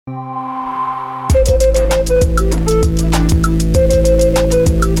Hello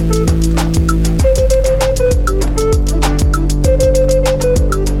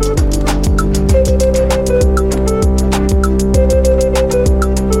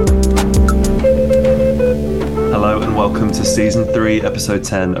and welcome to Season 3, Episode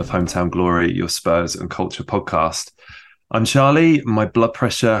 10 of Hometown Glory, your Spurs and Culture podcast. I'm Charlie. My blood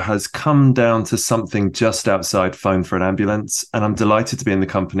pressure has come down to something just outside phone for an ambulance, and I'm delighted to be in the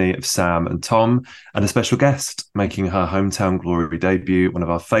company of Sam and Tom and a special guest making her Hometown Glory debut, one of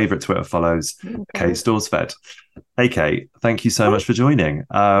our favourite Twitter follows, Kate Storsved. Hey, Kate, thank you so much for joining.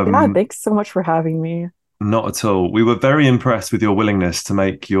 Yeah, thanks so much for having me. Not at all. We were very impressed with your willingness to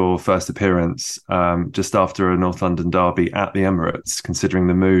make your first appearance just after a North London derby at the Emirates, considering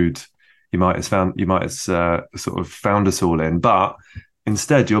the mood you might have sort of found us all in. But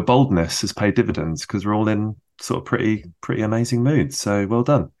instead, your boldness has paid dividends because we're all in sort of pretty amazing moods. So well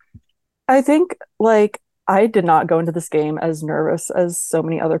done. I think I did not go into this game as nervous as so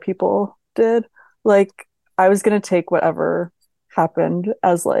many other people did. I was gonna take whatever happened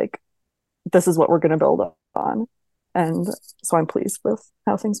as this is what we're gonna build on. And so I'm pleased with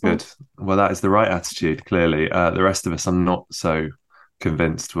how things went. Good. Well, that is the right attitude, clearly. The rest of us, I'm not so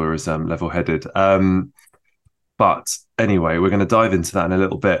convinced we're as level-headed. But anyway, we're going to dive into that in a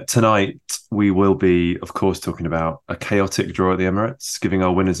little bit. Tonight, we will be, of course, talking about a chaotic draw at the Emirates, giving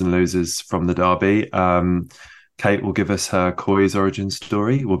our winners and losers from the derby. Kate will give us her Coy's origin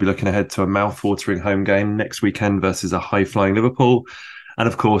story. We'll be looking ahead to a mouth-watering home game next weekend versus a high-flying Liverpool. And,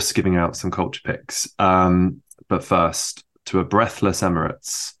 of course, giving out some culture picks. But first, to a breathless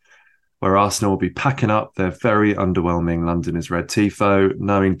Emirates, where Arsenal will be packing up their very underwhelming London is Red tifo,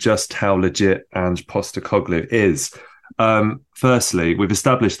 knowing just how legit Ange Postecoglou is. Firstly, we've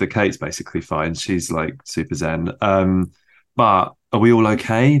established that Kate's basically fine. She's super zen. But are we all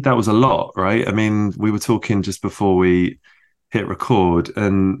okay? That was a lot, right? I mean, we were talking just before we hit record,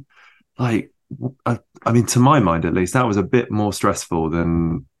 and to my mind at least, that was a bit more stressful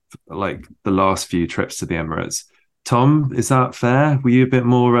than the last few trips to the Emirates. Tom, is that fair? Were you a bit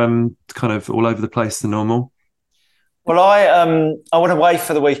more kind of all over the place than normal? Well, I went away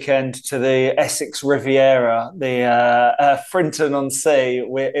for the weekend to the Essex Riviera, the Frinton-on-Sea.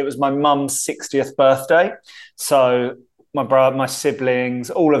 It was my mum's 60th birthday. So my brother, my siblings,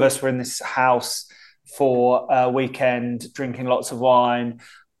 all of us were in this house for a weekend, drinking lots of wine.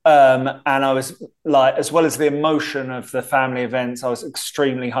 And I was as well as the emotion of the family events, I was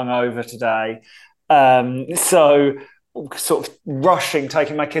extremely hungover today. So sort of rushing,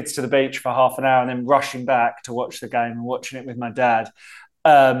 taking my kids to the beach for half an hour and then rushing back to watch the game and watching it with my dad.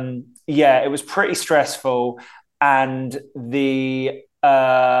 It was pretty stressful. And the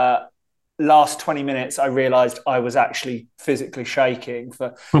last 20 minutes, I realised I was actually physically shaking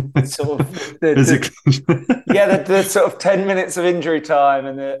for sort of the sort of 10 minutes of injury time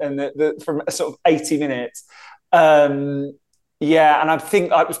and the from sort of 80 minutes. And I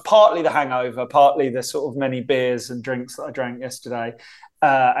think it was partly the hangover, partly the sort of many beers and drinks that I drank yesterday,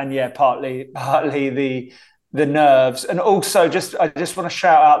 partly the nerves, and also I just want to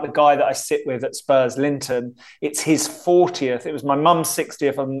shout out the guy that I sit with at Spurs, Linton. It's his 40th. It was my mum's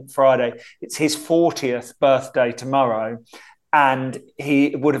 60th on Friday. It's his 40th birthday tomorrow, and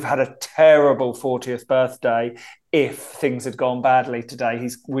he would have had a terrible 40th birthday if things had gone badly today.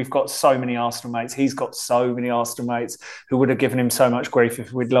 We've got so many Arsenal mates. He's got so many Arsenal mates who would have given him so much grief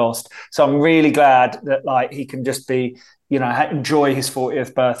if we'd lost. So I'm really glad that he can just be, enjoy his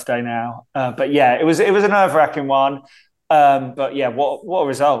 40th birthday now. It was a nerve-wracking one. What a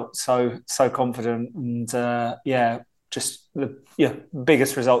result. So confident, and just the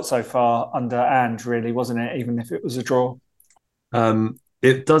biggest result so far under Ange, really, wasn't it? Even if it was a draw.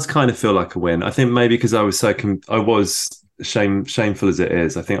 It does kind of feel like a win. I think maybe because I was shameful as it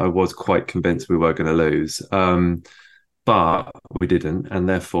is, I think I was quite convinced we were going to lose. But we didn't, and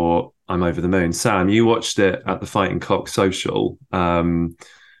therefore I'm over the moon. Sam, you watched it at the Fighting Cock Social.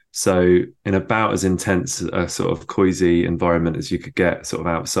 So in about as intense a sort of cozy environment as you could get sort of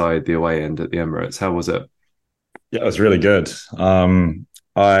outside the away end at the Emirates. How was it? Yeah, it was really good.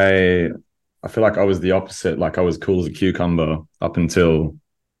 I feel like I was the opposite. I was cool as a cucumber up until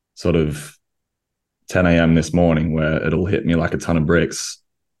sort of 10 a.m. this morning, where it all hit me like a ton of bricks.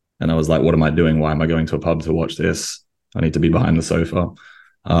 And I was like, what am I doing? Why am I going to a pub to watch this? I need to be behind the sofa,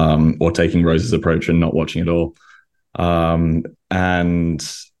 or taking Rose's approach and not watching it all. I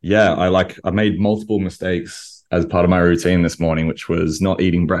made multiple mistakes as part of my routine this morning, which was not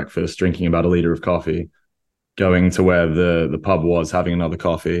eating breakfast, drinking about a liter of coffee, going to where the pub was, having another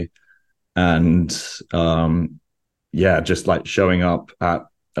coffee, and just showing up at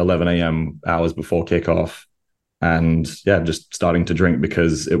 11 a.m. hours before kickoff. And yeah, just starting to drink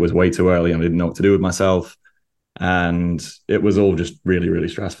because it was way too early and I didn't know what to do with myself. And it was all just really, really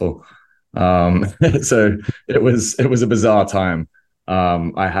stressful. So it was a bizarre time.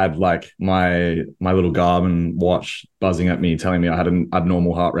 I had like my little Garmin watch buzzing at me, telling me I had an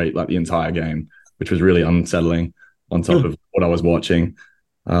abnormal heart rate like the entire game, which was really unsettling on top of what I was watching.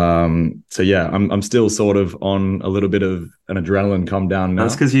 So yeah, I'm still sort of on a little bit of an adrenaline come down now.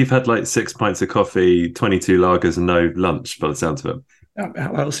 That's because you've had like 6 pints of coffee, 22 lagers, and no lunch by the sounds of it.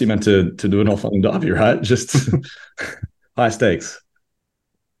 How else are you meant to do an North Derby, right? Just high stakes.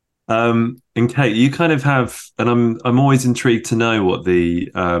 And Kate, you kind of have, and I'm always intrigued to know what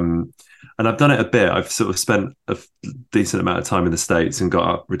and I've done it a bit. I've sort of spent a decent amount of time in the States and got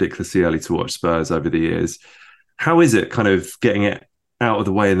up ridiculously early to watch Spurs over the years. How is it kind of getting it out of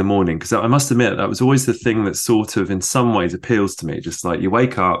the way in the morning? Because I must admit that was always the thing that sort of in some ways appeals to me. Just like you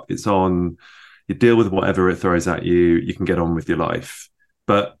wake up, it's on, you deal with whatever it throws at you, you can get on with your life.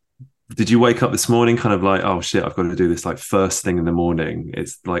 But did you wake up this morning kind of like, oh shit, I've got to do this like first thing in the morning?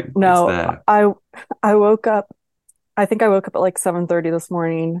 It's like, No, it's there. I woke up, I think I woke up at like 7:30 this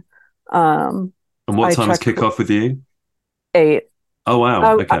morning. And what I time is checked kickoff with you? 8. Oh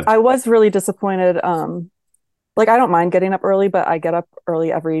wow. Okay. I was really disappointed. Like I don't mind getting up early, but I get up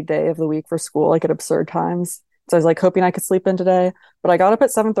early every day of the week for school, like at absurd times. So I was like hoping I could sleep in today, but I got up at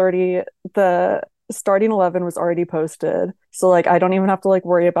 7:30. The starting 11 was already posted, so like I don't even have to like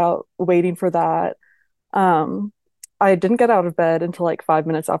worry about waiting for that. I didn't get out of bed until like 5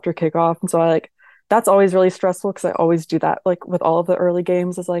 minutes after kickoff, and so I like that's always really stressful because I always do that like with all of the early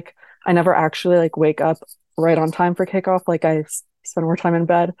games. Is like I never actually like wake up right on time for kickoff. Like I spend more time in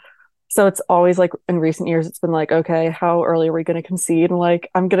bed. So it's always like in recent years, it's been like, okay, how early are we going to concede? And like,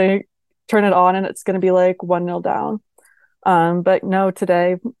 I'm going to turn it on and it's going to be like 1-0 down. But no,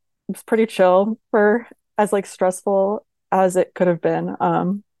 today was pretty chill for as like stressful as it could have been.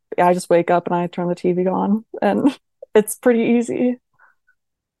 Yeah, I just wake up and I turn the TV on and it's pretty easy.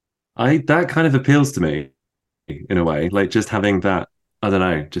 That kind of appeals to me in a way, like just having that, I don't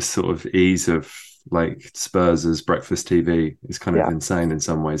know, just sort of ease of like Spurs as breakfast TV is kind of insane in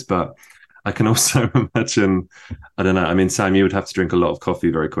some ways. But I can also imagine, I don't know. I mean, Sam, you would have to drink a lot of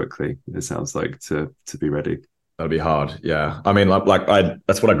coffee very quickly. It sounds like to be ready. That'd be hard. Yeah. I mean, like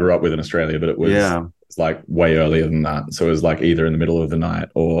that's what I grew up with in Australia, but it's like way earlier than that. So it was like either in the middle of the night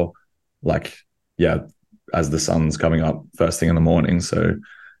or like, yeah, as the sun's coming up first thing in the morning. So,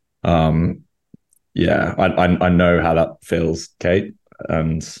 yeah, I know how that feels, Kate.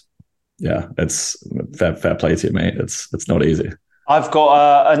 And yeah, it's fair play to you, mate. It's not easy. I've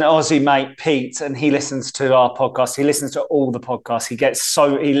got an Aussie mate, Pete, and he listens to our podcast. He listens to all the podcasts. He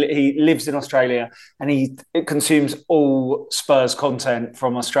lives in Australia and he consumes all Spurs content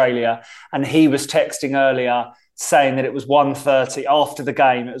from Australia. And he was texting earlier saying that it was 1:30 after the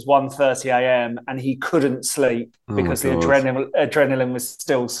game. It was 1:30 a.m. and he couldn't sleep because the adrenaline was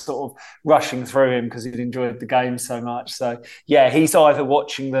still sort of rushing through him because he'd enjoyed the game so much. So yeah, he's either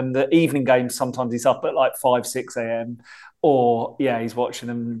watching them, the evening games, sometimes he's up at like 5-6 a.m. or yeah, he's watching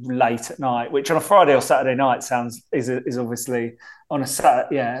them late at night, which on a Friday or Saturday night is obviously on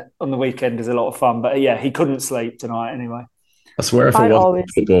on the weekend is a lot of fun. But yeah, he couldn't sleep tonight anyway. I swear if it wasn't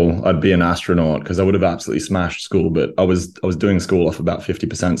football, I'd be an astronaut because I would have absolutely smashed school. But I was doing school off about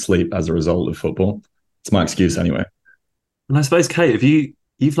 50% sleep as a result of football. It's my excuse anyway. And I suppose, Kate,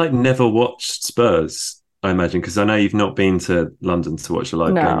 you've like never watched Spurs, I imagine, because I know you've not been to London to watch a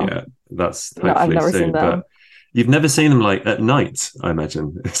live game yet. That's hopefully I've never soon. Seen them. But you've never seen them like at night, I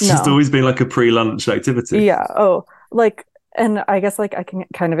imagine. It's just always been like a pre-lunch activity. Yeah. Oh, like, and I guess like I can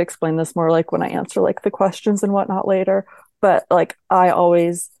kind of explain this more like when I answer like the questions and whatnot later. But like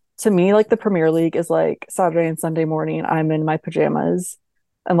to me, like the Premier League is like Saturday and Sunday morning, I'm in my pajamas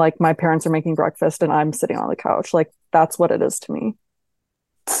and like my parents are making breakfast and I'm sitting on the couch. Like that's what it is to me.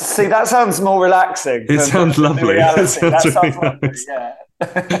 See, that sounds more relaxing. It sounds lovely. That sounds really lovely, nice.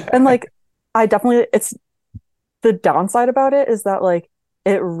 Yeah. And like it's the downside about it is that like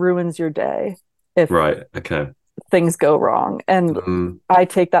it ruins your day if things go wrong. And I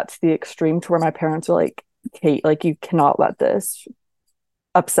take that to the extreme to where my parents are like, Kate, like you cannot let this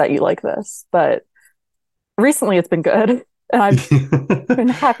upset you like this. But recently it's been good and I've been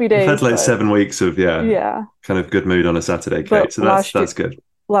happy days. You've had like 7 weeks of kind of good mood on a Saturday, Kate. But so that's good.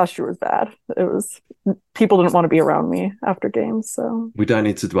 Last year was bad. It was people didn't want to be around me after games. So we don't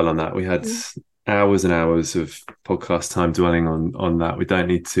need to dwell on that. We had hours and hours of podcast time dwelling on that. We don't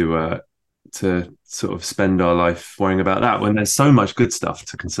need to sort of spend our life worrying about that when there's so much good stuff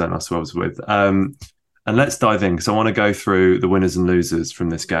to concern ourselves with. And let's dive in because I want to go through the winners and losers from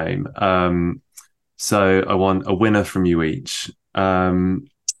this game. So I want a winner from you each. Sam,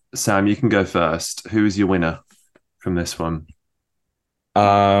 you can go first. Who is your winner from this one?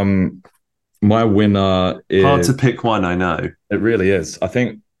 My winner is hard to pick one, I know. It really is. I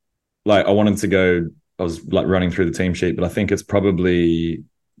think like I wanted to go, I was like running through the team sheet, but I think it's probably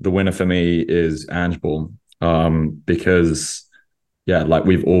the winner for me is Ange Ball. Because yeah, like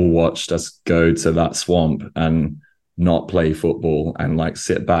we've all watched us go to that swamp and not play football and like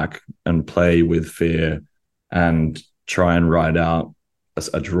sit back and play with fear and try and ride out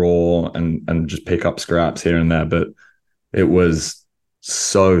a draw and just pick up scraps here and there. But it was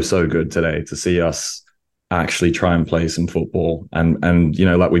so good today to see us actually try and play some football and you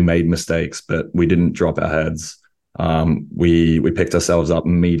know, like we made mistakes, but we didn't drop our heads. We picked ourselves up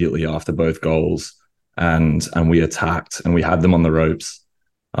immediately after both goals and we attacked and we had them on the ropes.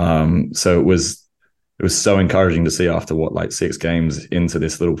 So it was so encouraging to see after what, like 6 games into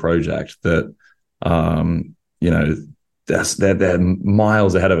this little project that you know, they're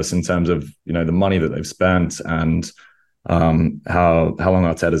miles ahead of us in terms of, you know, the money that they've spent and how long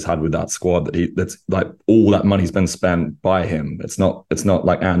Arteta's had with that squad that's like all that money's been spent by him. It's not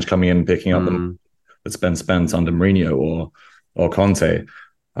like Ange coming in and picking up them that's been spent under Mourinho or Conte.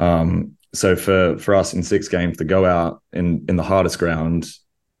 So for us in 6 games to go out in the hardest ground,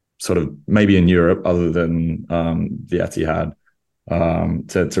 sort of maybe in Europe other than the Etihad,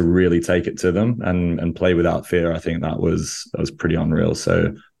 to really take it to them and play without fear, I think that was pretty unreal.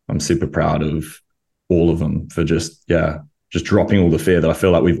 So I'm super proud of all of them for just dropping all the fear that I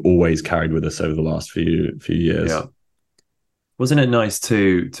feel like we've always carried with us over the last few years. Yeah. Wasn't it nice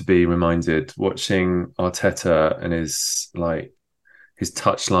to be reminded watching Arteta and his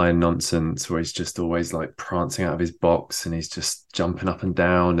touchline nonsense where he's just always like prancing out of his box and he's just jumping up and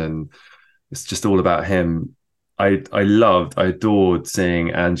down and it's just all about him. I adored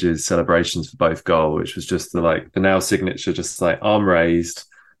seeing Ange's celebrations for both goals, which was just the now signature, just like arm raised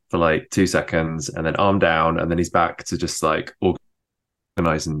for like 2 seconds and then arm down and then he's back to just like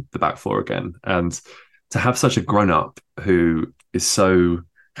organising the back four again. And to have such a grown up who is so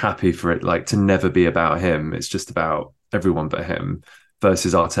happy for it, like to never be about him, it's just about everyone but him,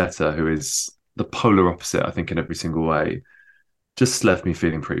 versus Arteta, who is the polar opposite, I think, in every single way, just left me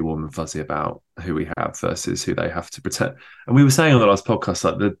feeling pretty warm and fuzzy about who we have versus who they have to protect. And we were saying on the last podcast,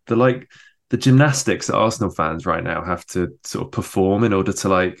 like the gymnastics that Arsenal fans right now have to sort of perform in order to,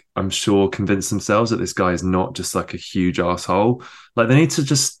 like, I'm sure, convince themselves that this guy is not just like a huge asshole. Like they need to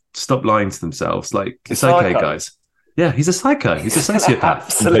just stop lying to themselves. Like it's okay, guys. Yeah, he's a psycho. He's a sociopath.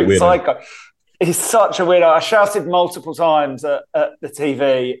 Absolute psycho. He's such a weirdo. I shouted multiple times at the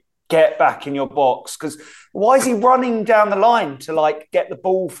TV, get back in your box. Because why is he running down the line to like get the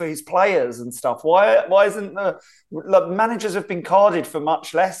ball for his players and stuff? Why isn't managers have been carded for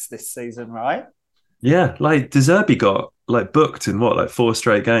much less this season, right? Yeah, like De Zerbi got like booked in 4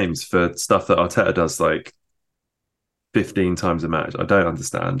 straight games for stuff that Arteta does like 15 times a match. I don't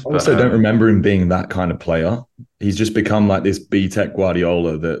understand. I also don't remember him being that kind of player. He's just become like this B-Tech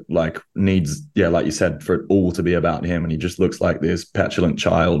Guardiola that like needs, like you said, for it all to be about him. And he just looks like this petulant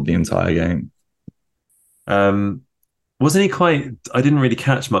child the entire game. Wasn't he quite, I didn't really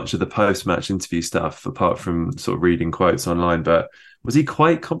catch much of the post-match interview stuff apart from sort of reading quotes online, but was he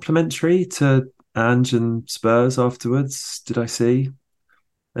quite complimentary to Ange and Spurs afterwards? Did I see?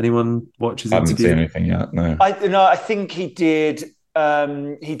 Anyone watch his interview? I haven't seen anything yet, no. I think he did.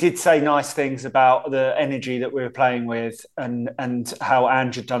 He did say nice things about the energy that we were playing with and how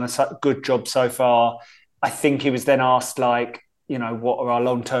Ange had done a good job so far. I think he was then asked, like, you know, what are our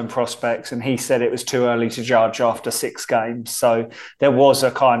long-term prospects? And he said it was too early to judge after 6 games. So there was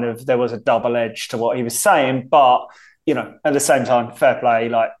a double edge to what he was saying. But, you know, at the same time, fair play.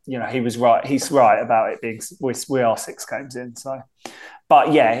 Like, you know, he was right. He's right about it being, we are 6 games in. So,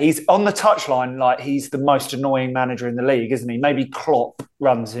 but yeah, he's on the touchline. Like, he's the most annoying manager in the league, isn't he? Maybe Klopp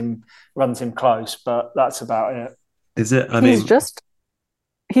runs him close, but that's about it. Is it?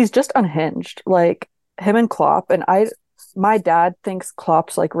 He's just unhinged. Like him and Klopp, and my dad thinks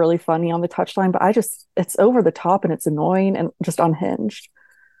Klopp's like really funny on the touchline, but it's over the top and it's annoying and just unhinged.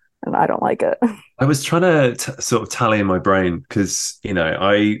 And I don't like it. I was trying to sort of tally in my brain because, you know,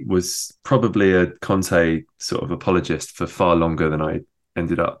 I was probably a Conte sort of apologist for far longer than I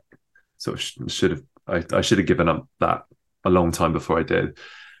ended up. Sort of I should have given up that a long time before I did.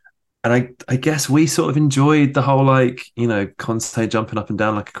 And I guess we sort of enjoyed the whole, like, you know, Conte jumping up and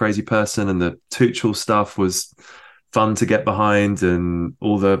down like a crazy person, and the Tuchel stuff was fun to get behind, and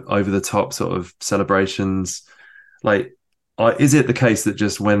all the over the top sort of celebrations. Like, is it the case that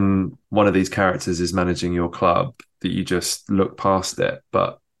just when one of these characters is managing your club that you just look past it,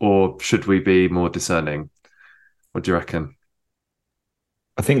 or should we be more discerning? What do you reckon?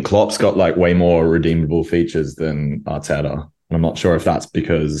 I think Klopp's got like way more redeemable features than Arteta. And I'm not sure if that's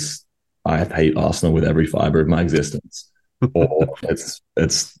because I hate Arsenal with every fibre of my existence, or it's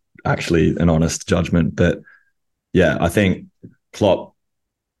actually an honest judgment. But yeah, I think Klopp,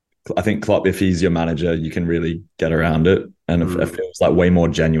 if he's your manager, you can really get around it. And it feels like way more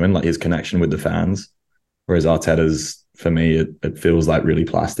genuine, like his connection with the fans. Whereas Arteta's, for me, it feels like really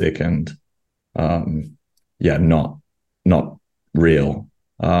plastic and not real.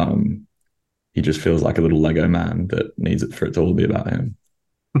 He just feels like a little Lego man that needs it for it to all be about him.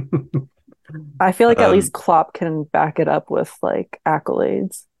 I feel like at least Klopp can back it up with like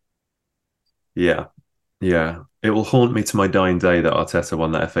accolades. Yeah. It will haunt me to my dying day that Arteta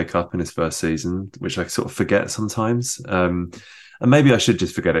won that FA Cup in his first season, which I sort of forget sometimes. And maybe I should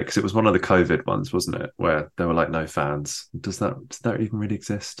just forget it because it was one of the COVID ones, wasn't it? Where there were like no fans. Does that even really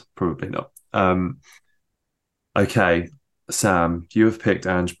exist? Probably not. Okay. Sam, you have picked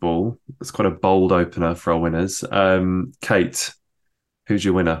Ange Ball. It's quite a bold opener for our winners. Kate, who's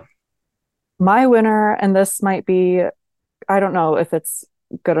your winner? My winner, and this might be, I don't know if it's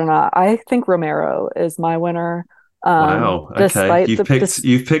good or not. I think Romero is my winner. Wow. Okay.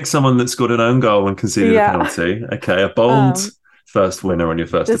 You've picked someone that scored an own goal and conceded a penalty. Okay. A bold first winner on your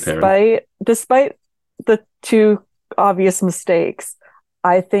first appearance. Despite the two obvious mistakes,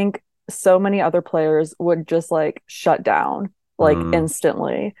 I think so many other players would just like shut down like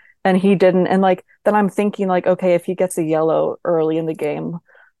instantly, and he didn't. And like then I'm thinking like, okay, if he gets a yellow early in the game,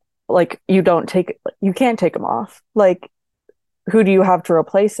 like you can't take him off. Like who do you have to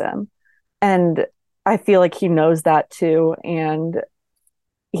replace him? And I feel like he knows that too, and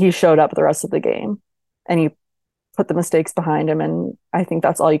he showed up the rest of the game and he put the mistakes behind him, and I think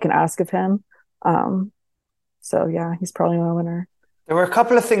that's all you can ask of him. So yeah, he's probably my winner. There were a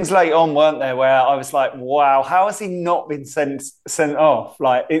couple of things late on, weren't there, where I was like, wow, how has he not been sent off?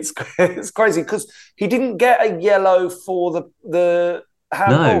 Like, it's crazy because he didn't get a yellow for the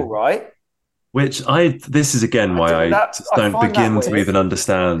handball, right? This is again why I don't begin to even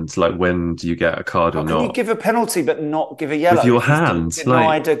understand, like, when do you get a card or not? Can you give a penalty but not give a yellow? With your hand.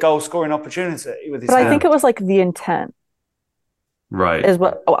 Denied a goal-scoring opportunity with his hand. But I think it was like the intent. Right. Is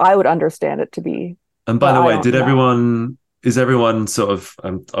what I would understand it to be. And by the way, is everyone sort of,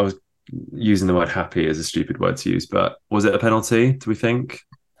 I was using the word happy as a stupid word to use, but was it a penalty, do we think?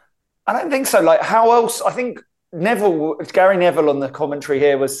 I don't think so. Like, how else? I think Gary Neville on the commentary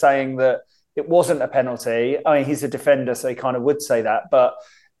here was saying that it wasn't a penalty. I mean, he's a defender, so he kind of would say that. But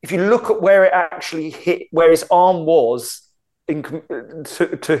if you look at where it actually hit, where his arm was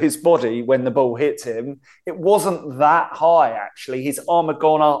to his body when the ball hit him, it wasn't that high, actually. His arm had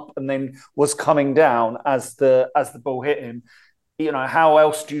gone up and then was coming down as the ball hit him. You know, how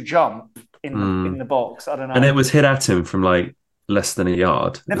else do you jump in the box? I don't know. And it was hit at him from like less than a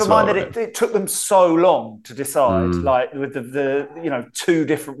yard. Never mind that it took them so long to decide. Like with the two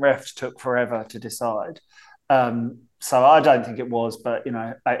different refs took forever to decide. So I don't think it was, but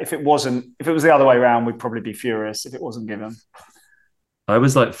if it was the other way around, we'd probably be furious if it wasn't given. I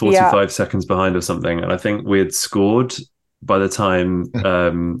was like 45 seconds behind or something, and I think we had scored by the time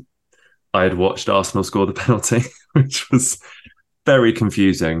I had watched Arsenal score the penalty, which was very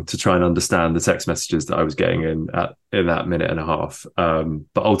confusing to try and understand the text messages that I was getting in that minute and a half.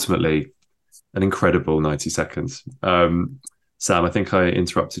 But ultimately, an incredible 90 seconds. Sam, I think I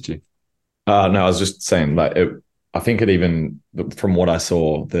interrupted you. No, I was just saying, like, I think it even, from what I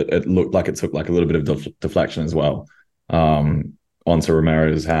saw, that it looked like it took like a little bit of deflection as well onto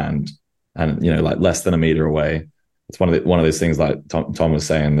Romero's hand, and like less than a meter away. It's one of those things, like Tom was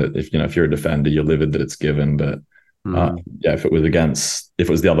saying, that if you're a defender, you're livid that it's given, but if it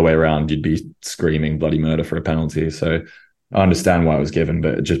was the other way around, you'd be screaming bloody murder for a penalty. So I understand why it was given,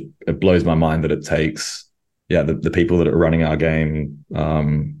 but it blows my mind that it takes the people that are running our game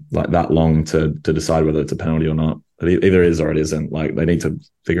like that long to decide whether it's a penalty or not. It either is or it isn't. Like, they need to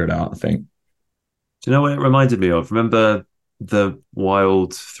figure it out, I think. Do you know what it reminded me of? Remember the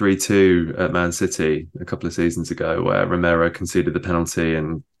wild 3-2 at Man City a couple of seasons ago, where Romero conceded the penalty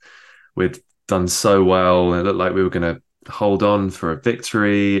and we'd done so well and it looked like we were going to hold on for a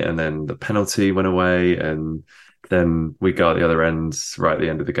victory, and then the penalty went away, and then we go at the other end right at the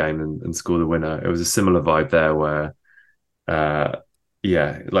end of the game and score the winner. It was a similar vibe there where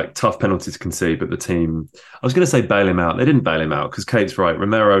like tough penalty to concede, but the team, I was going to say bail him out. They didn't bail him out because Kate's right.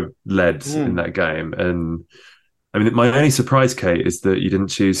 Romero led in that game, and I mean, my only surprise, Kate, is that you didn't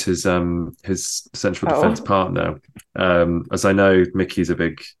choose his central defence partner, as I know Mickey's a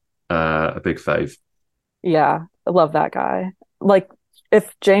big fave. Yeah, I love that guy. Like,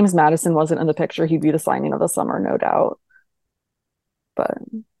 if James Maddison wasn't in the picture, he'd be the signing of the summer, no doubt. But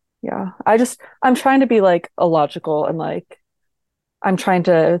yeah, I'm trying to be like illogical and like I'm trying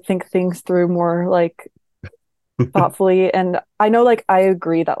to think things through more like thoughtfully. And I know like I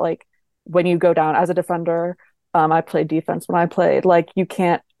agree that like when you go down as a defender, I played defense when I played, like you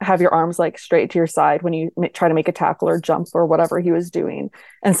can't have your arms like straight to your side when you try to make a tackle or jump or whatever he was doing.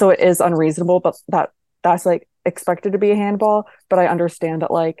 And so it is unreasonable, but that's like expected to be a handball. But I understand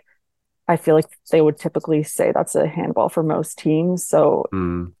that like I feel like they would typically say that's a handball for most teams. So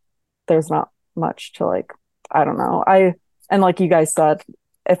there's not much to like, I don't know. And like you guys said,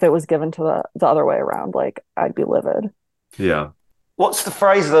 if it was given to the other way around, like I'd be livid. Yeah. What's the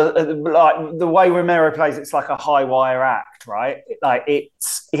phrase? Like the way Romero plays, it's like a high wire act, right? Like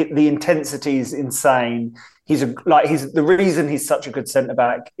the intensity is insane. The reason he's such a good centre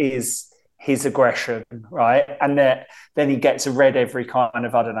back is his aggression, right? And then he gets a red every kind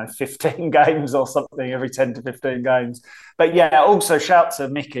of, I don't know, 15 games or something, every 10 to 15 games. But yeah, also shout to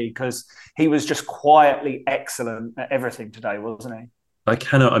Mickey because he was just quietly excellent at everything today, wasn't he?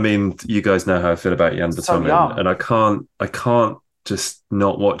 I mean, you guys know how I feel about Jan Vertonghen, and I can't just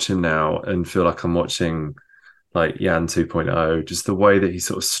not watch him now and feel like I'm watching like Jan 2.0, just the way that he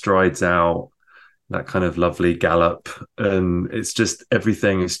sort of strides out, that kind of lovely gallop. And it's just,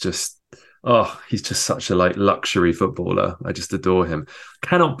 everything is just, he's just such a like luxury footballer. I just adore him.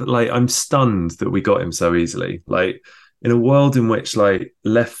 I'm stunned that we got him so easily. Like in a world in which like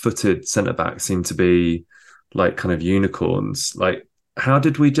left-footed centre-backs seem to be like kind of unicorns, like how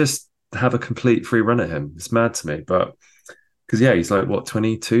did we just have a complete free run at him? It's mad to me, but because yeah, he's like what,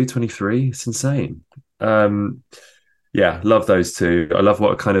 22, 23? It's insane. Yeah, love those two. I love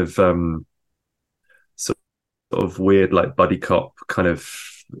what a kind of sort of weird like buddy cop kind of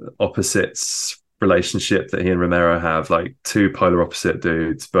opposites relationship that he and Romero have, like two polar opposite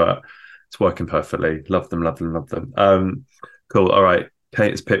dudes, but it's working perfectly. Love them. Cool. All right,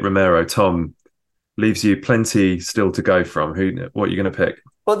 Kate has picked Romero. Tom, leaves you plenty still to go from. What are you going to pick?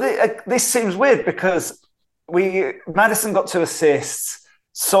 Well, this seems weird because Maddison got 2 assists,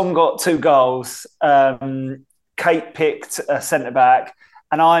 Son got 2 goals, Kate picked a centre back,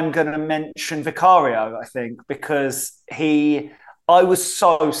 and I'm going to mention Vicario, I think, because I was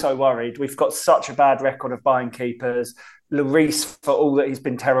so worried. We've got such a bad record of buying keepers. Lloris, for all that he's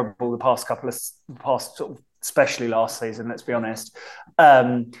been terrible the past sort of, especially last season, let's be honest.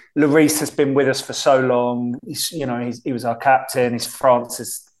 Lloris has been with us for so long. He was our captain. He's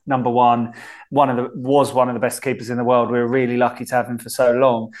France's number one. Was one of the best keepers in the world. We were really lucky to have him for so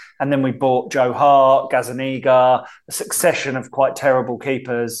long. And then we bought Joe Hart, Gazzaniga, a succession of quite terrible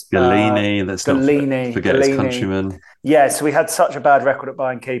keepers. Galini, let's not forget his countryman. Yeah, so we had such a bad record at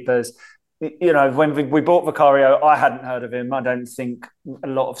buying keepers. You know, when we bought Vicario, I hadn't heard of him. I don't think a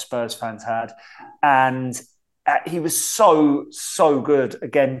lot of Spurs fans had. And he was so good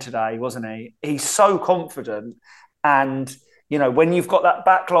again today, wasn't he? He's so confident. And, you know, when you've got that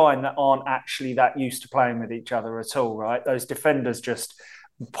back line that aren't actually that used to playing with each other at all, right? Those defenders just,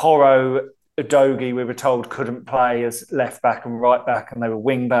 Porro, Udogie, we were told, couldn't play as left back and right back, and they were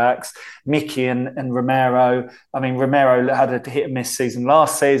wing backs. Mickey and Romero. I mean, Romero had a hit and miss season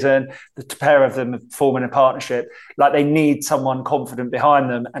last season. The pair of them forming a partnership. Like, they need someone confident behind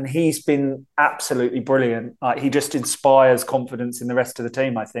them, and he's been absolutely brilliant. Like, he just inspires confidence in the rest of the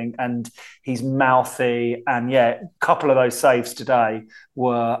team, I think, and he's mouthy. And yeah, a couple of those saves today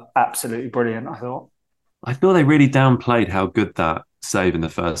were absolutely brilliant, I thought. I feel they really downplayed how good that save in the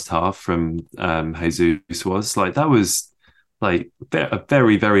first half from Jesus was. Like, that was like a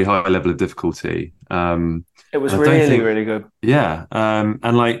very, very high level of difficulty. It was really good. Yeah.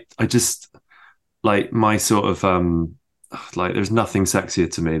 And like, I just like my sort of like, there's nothing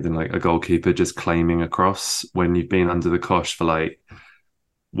sexier to me than like a goalkeeper just claiming a cross when you've been under the cosh for like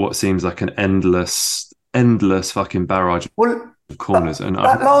what seems like an endless fucking barrage of corners. And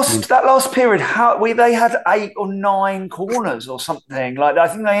that last period, they had 8 or 9 corners or something. Like, I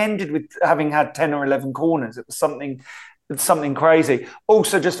think they ended with having had 10 or 11 corners. It was something crazy.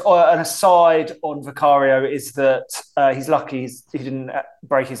 Also, just an aside on Vicario is that he's lucky he didn't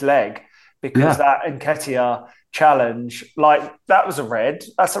break his leg, because that Nketiah challenge, like, that was a red.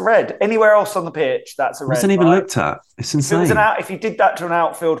 That's a red. Anywhere else on the pitch, that's a red. It wasn't even looked at. It's insane. If you did that to an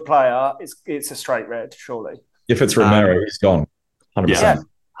outfield player, it's a straight red, surely. If it's Romero, he's gone. 100%. Yeah,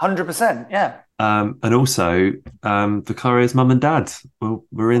 100%. Yeah. And also, Vicario's mum and dad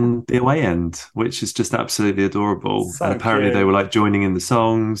were in the away end, which is just absolutely adorable. So and apparently cute. they were like joining in the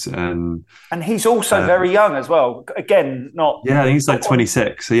songs, and he's also very young as well. Again, not yeah, I think he's like not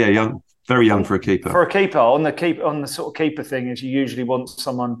 26. So yeah, young, very young for a keeper. For a keeper, on the sort of keeper thing is you usually want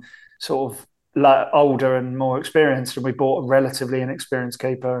someone sort of like older and more experienced, and we bought a relatively inexperienced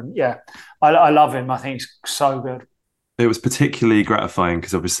keeper. And yeah, I love him. I think he's so good. It was particularly gratifying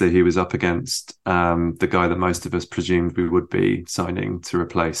because obviously he was up against the guy that most of us presumed we would be signing to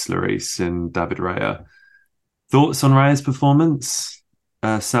replace Lloris in David Raya. Thoughts on Raya's performance?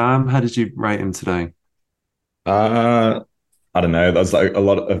 Sam, how did you rate him today? I don't know. That's like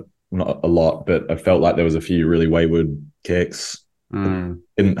not a lot, but I felt like there was a few really wayward kicks.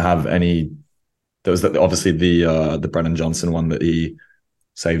 Didn't have any. There was obviously the Brennan Johnson one that he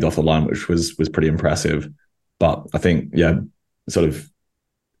saved off the line, which was pretty impressive. But I think, yeah, sort of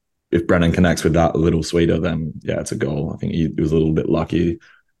if Brennan connects with that a little sweeter, then yeah, it's a goal. I think he was a little bit lucky,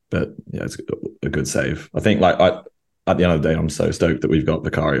 but yeah, it's a good save. I think at the end of the day, I'm so stoked that we've got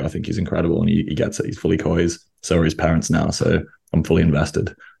Vicario. I think he's incredible and he gets it. He's fully coys. So are his parents now. So I'm fully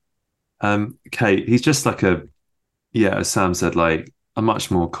invested. Kate, he's just like as Sam said, like a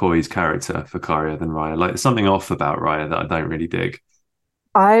much more coy character, Vicario, than Raya. Like there's something off about Raya that I don't really dig.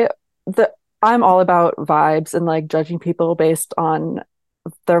 I'm all about vibes and like judging people based on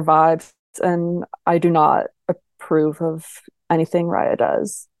their vibes, and I do not approve of anything Raya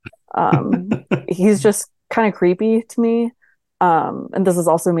does. He's just kind of creepy to me. And this is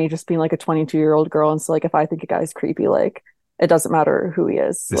also me just being like a 22-year-old girl, and so like if I think a guy's creepy, like it doesn't matter who he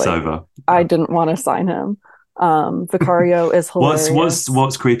is. It's like, over. I didn't want to sign him. Vicario is hilarious.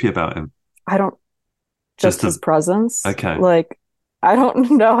 What's creepy about him? I don't just his presence. Okay. Like I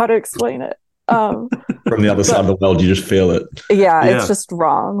don't know how to explain it. From the other side of the world, you just feel it. Yeah, it's just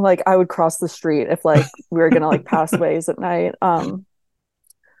wrong. Like I would cross the street if like we were gonna like pass ways at night.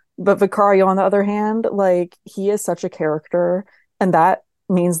 But Vicario, on the other hand, like he is such a character, and that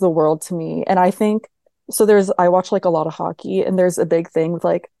means the world to me. And I think so. I watch like a lot of hockey, and there's a big thing with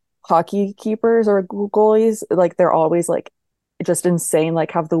like hockey keepers or goalies. Like they're always like just insane.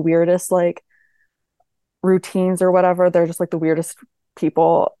 Like have the weirdest like routines or whatever. They're just like the weirdest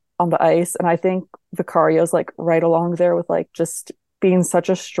people on the ice, and I think Vicario's like right along there with like just being such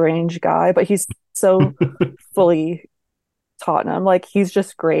a strange guy, but he's so fully Tottenham. Like he's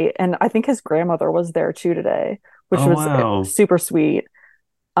just great, and I think his grandmother was there too today, which was super sweet.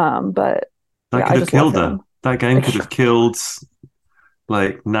 But that could have killed her. That game could have killed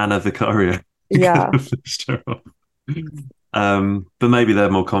like Nana Vicario. Yeah. But maybe they're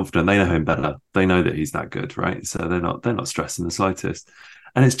more confident. They know him better. They know that he's that good, right? So they're not stressed in the slightest.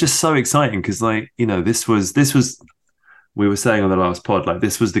 And it's just so exciting because, like, you know, this was we were saying on the last pod, like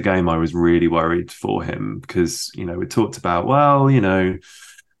this was the game I was really worried for him because, you know, we talked about, well, you know,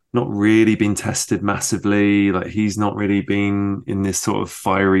 not really been tested massively. Like he's not really been in this sort of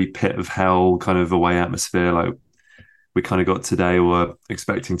fiery pit of hell kind of away atmosphere like we kind of got today or were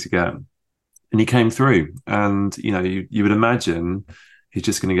expecting to get. And he came through, and you know, you would imagine he's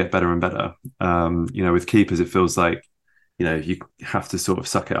just going to get better and better. You know, with keepers, it feels like, you know, you have to sort of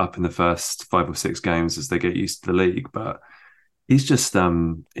suck it up in the first 5 or 6 games as they get used to the league. But he's just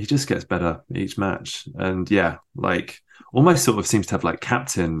he just gets better each match, and yeah, like almost sort of seems to have like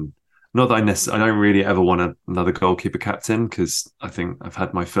captain. Not that I don't really ever want another goalkeeper captain because I think I've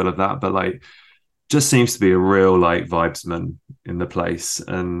had my fill of that, but like just seems to be a real like vibesman in the place,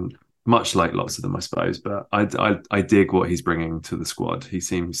 and much like lots of them, I suppose. But I dig what he's bringing to the squad. He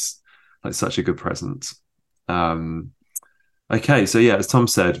seems like such a good presence. Okay, so yeah, as Tom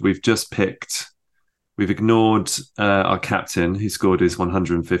said, we've ignored our captain who scored his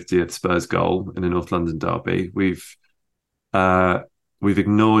 150th Spurs goal in a North London derby. We've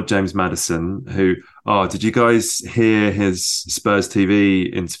ignored James Maddison, who, did you guys hear his Spurs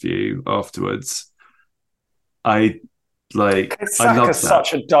TV interview afterwards? I love that.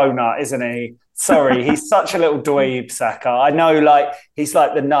 Such a donut, isn't he? Sorry, he's such a little dweeb, Saka. I know, like he's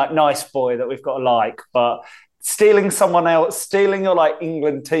like the nice boy that we've got to like, but stealing your like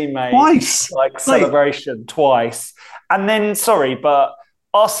England teammate twice, like celebration twice, and then but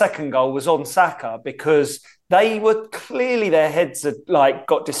our second goal was on Saka because they were clearly their heads had like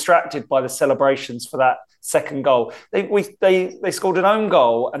got distracted by the celebrations for that second goal. They scored an own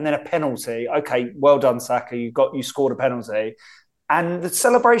goal and then a penalty. Okay, well done, Saka. You scored a penalty, and the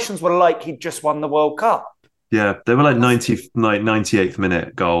celebrations were like he'd just won the World Cup. Yeah, they were like 98th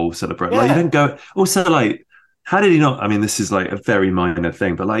minute goal celebrate. Yeah. Like you don't go. Also, like, how did he not? I mean, this is like a very minor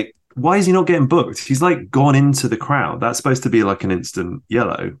thing, but like, why is he not getting booked? He's like gone into the crowd. That's supposed to be like an instant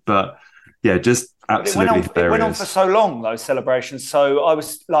yellow. But yeah, just absolutely hilarious. It went on for so long, those celebrations. So I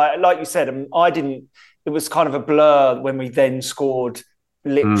was like you said, I didn't. It was kind of a blur when we then scored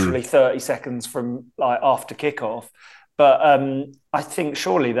literally 30 seconds from like after kickoff. But I think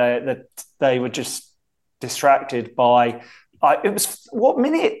surely they were just distracted by. It was, what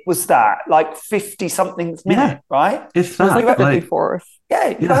minute was that? Like 50 something minute, right? If that, it was like the 54th.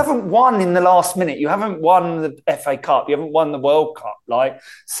 Yeah, you haven't won in the last minute. You haven't won the FA Cup. You haven't won the World Cup. Like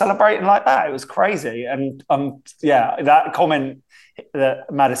celebrating like that, it was crazy. And that comment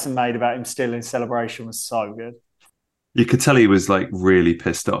that Maddison made about him still in celebration was so good. You could tell he was like really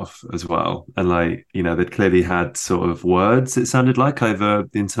pissed off as well. And like, they'd clearly had sort of words, it sounded like, over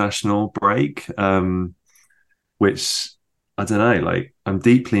the international break, which I don't know, like I'm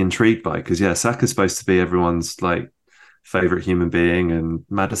deeply intrigued by, because Saka's supposed to be everyone's like favorite human being, and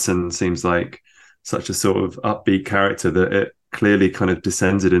Maddison seems like such a sort of upbeat character that it clearly kind of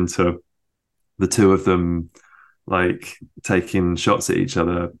descended into the two of them like taking shots at each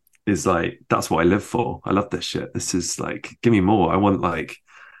other. Is like, that's what I live for. I love this shit. This is like, give me more. I want like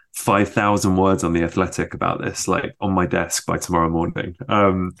 5,000 words on The Athletic about this, like on my desk by tomorrow morning.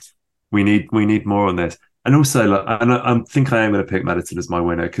 We need more on this. And also, like, I think I am going to pick Maddison as my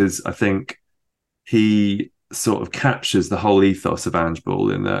winner, because I think he sort of captures the whole ethos of Ange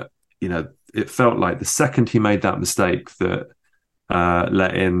Ball, in that, it felt like the second he made that mistake that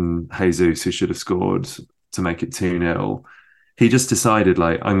let in Jesus, who should have scored to make it 2-0, he just decided,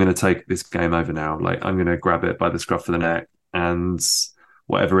 like, I'm going to take this game over now. Like, I'm going to grab it by the scruff of the neck, and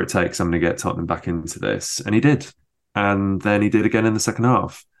whatever it takes, I'm going to get Tottenham back into this. And he did. And then he did again in the second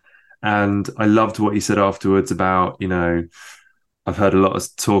half. And I loved what he said afterwards about, I've heard a lot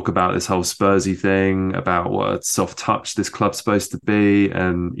of talk about this whole Spursy thing, about what a soft touch this club's supposed to be.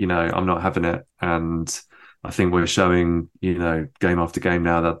 And, I'm not having it. And I think we're showing, game after game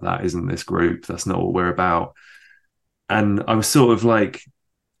now that isn't this group. That's not what we're about. And I was sort of like,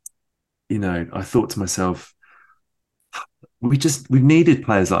 I thought to myself, we've needed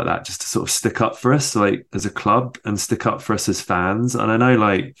players like that just to sort of stick up for us, like as a club, and stick up for us as fans. And I know,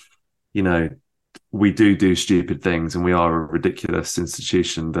 like, we do stupid things, and we are a ridiculous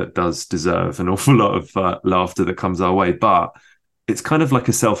institution that does deserve an awful lot of laughter that comes our way. But it's kind of like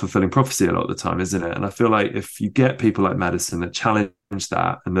a self-fulfilling prophecy a lot of the time, isn't it? And I feel like if you get people like Maddison that challenge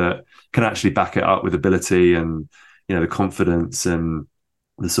that, and that can actually back it up with ability and, the confidence and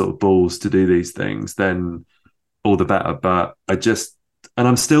the sort of balls to do these things, then all the better. But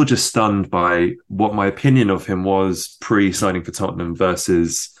I'm still just stunned by what my opinion of him was pre-signing for Tottenham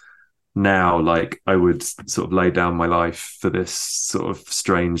versus now. Like, I would sort of lay down my life for this sort of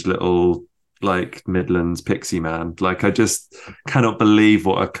strange little, like, Midlands pixie man. Like, I just cannot believe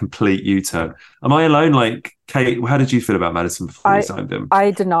what a complete U-turn. Am I alone? Like, Kate, how did you feel about Maddison before you signed him?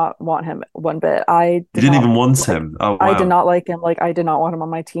 I did not want him one bit. You didn't even want him? Oh, wow. I did not like him. Like, I did not want him on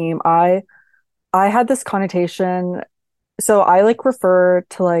my team. I had this connotation. So I like refer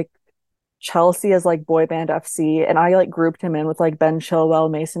to like Chelsea as like boy band FC, and I like grouped him in with like Ben Chilwell,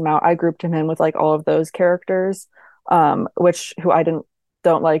 Mason Mount. I grouped him in with like all of those characters, who I don't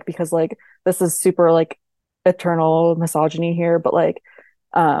like, because like this is super like eternal misogyny here, but like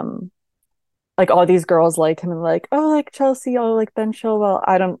all these girls like him, and like, oh, like Chelsea, oh, like Ben Chilwell.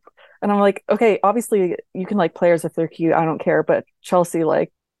 I don't, and I'm like, okay, obviously you can like players if they're cute, I don't care, but Chelsea,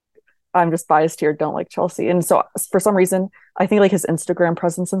 like, I'm just biased here, don't like Chelsea. And so for some reason, I think like his Instagram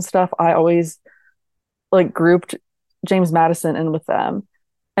presence and stuff, I always like grouped James Maddison in with them.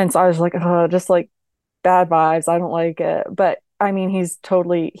 And so I was like, oh, just like bad vibes. I don't like it. But I mean, he's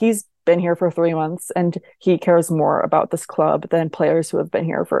been here for 3 months, and he cares more about this club than players who have been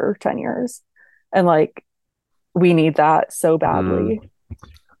here for 10 years. And like, we need that so badly.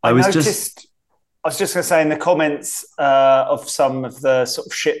 I was just going to say, in the comments of some of the sort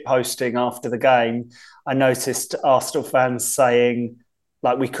of shit posting after the game, I noticed Arsenal fans saying,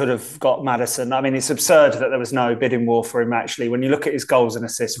 like, we could have got Maddison. I mean, it's absurd that there was no bidding war for him, actually, when you look at his goals and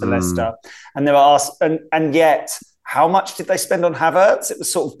assists for Leicester. And there were and yet, how much did they spend on Havertz? It was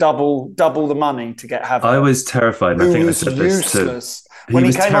sort of double the money to get Havertz. I was terrified. I think I said this too. When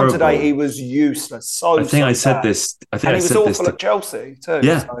he came on today, he was useless. I think I said this. And he was awful at Chelsea too.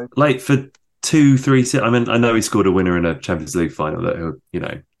 Yeah, like for 2-3. I mean, I know he scored a winner in a Champions League final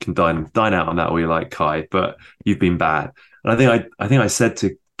that can dine out on that all you like, Kai. But you've been bad. And I think I said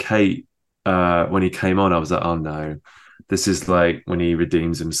to Kate when he came on, I was like, oh no, this is like when he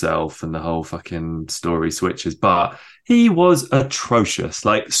redeems himself and the whole fucking story switches. But he was atrocious,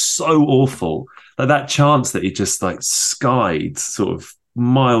 like so awful. Like that chance that he just like skied sort of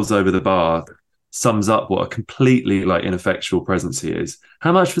miles over the bar, sums up what a completely like ineffectual presence he is.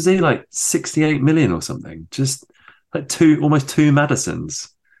 How much was he? Like 68 million or something? Just like almost two Madisons.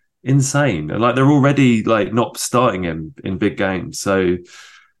 Insane. And like they're already like not starting him in big games. So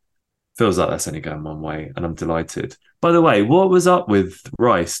feels like that's only going one way, and I'm delighted. By the way, what was up with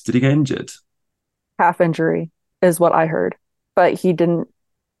Rice? Did he get injured? Calf injury is what I heard, but he didn't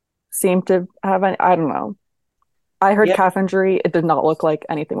seem to have any. I don't know. I heard calf injury. It did not look like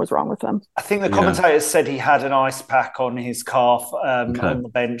anything was wrong with him. I think the commentators said he had an ice pack on his calf on the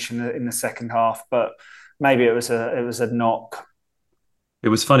bench in the second half, but maybe it was a knock. It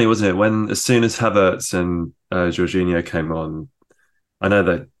was funny, wasn't it? When as soon as Havertz and Jorginho came on, I know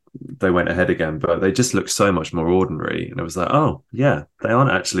that they went ahead again, but they just looked so much more ordinary. And it was like, oh, yeah, they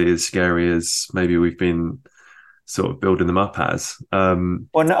aren't actually as scary as maybe we've been sort of building them up as. Well,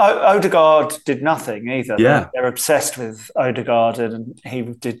 Odegaard did nothing either. Yeah. They're obsessed with Odegaard, and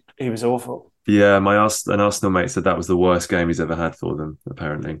he was awful. Yeah, an Arsenal mate said that was the worst game he's ever had for them,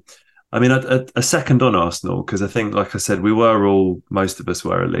 apparently. I mean, a second on Arsenal, because I think, like I said, most of us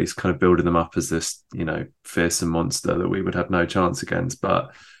were at least kind of building them up as this, fearsome monster that we would have no chance against.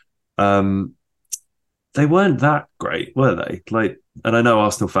 But they weren't that great, were they? Like, and I know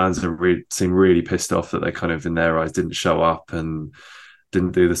Arsenal fans seem really pissed off that they kind of, in their eyes, didn't show up and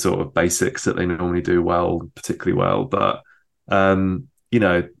didn't do the sort of basics that they normally do particularly well. But,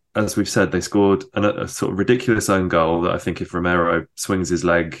 as we've said, they scored a sort of ridiculous own goal that I think if Romero swings his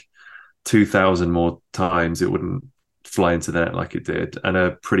leg 2,000 more times, it wouldn't fly into the net like it did, and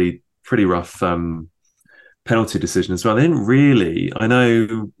a pretty rough penalty decision as well. They didn't really. I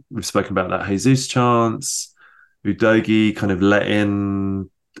know we've spoken about that Jesus chance. Udogie kind of let in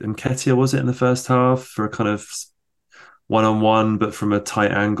Nketiah, was it, in the first half for a kind of one-on-one, but from a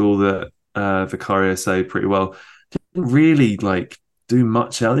tight angle that Vicario saved pretty well. Didn't really do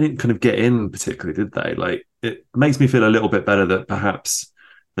much else. They didn't kind of get in particularly, did they? Like, it makes me feel a little bit better that perhaps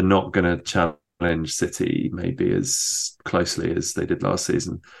they're not going to challenge City maybe as closely as they did last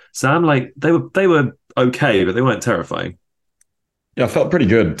season. Sam, they were okay, but they weren't terrifying. Yeah, I felt pretty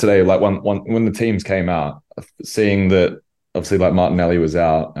good today. Like when the teams came out, seeing that obviously Martinelli was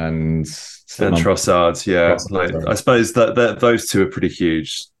out and Trossard, yeah. I suppose that those two are pretty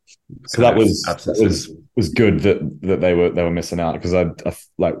huge. So that was good that they were missing out, because I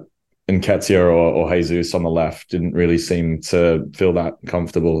like Nketiah or Jesus on the left didn't really seem to feel that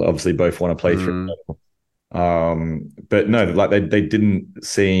comfortable. Obviously, both want to play through. But no, they didn't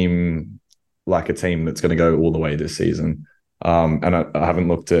seem like a team that's going to go all the way this season. And I haven't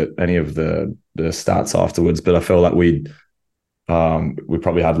looked at any of the stats afterwards, but I feel like we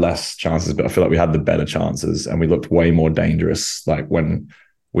probably had less chances, but I feel like we had the better chances, and we looked way more dangerous. Like when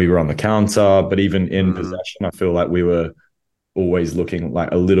we were on the counter, but even in possession, I feel like we were always looking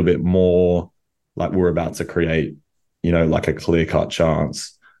like a little bit more like we're about to create, like a clear-cut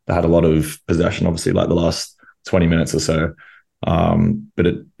chance. They had a lot of possession, obviously, like the last 20 minutes or so. But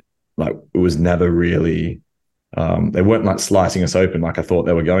it was never really, they weren't like slicing us open like I thought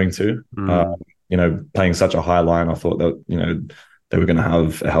they were going to. Playing such a high line, I thought that, they were going to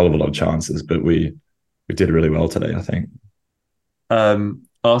have a hell of a lot of chances, but we did really well today, I think.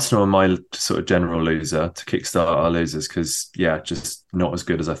 Arsenal are my sort of general loser to kickstart our losers, because just not as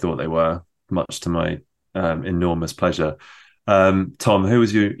good as I thought they were, much to my enormous pleasure. Tom, who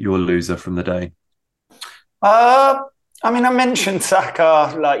was your loser from the day? I mentioned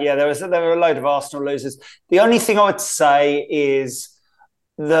Saka. There were a load of Arsenal losers. The only thing I would say is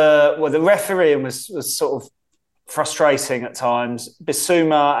the refereeing was sort of frustrating at times.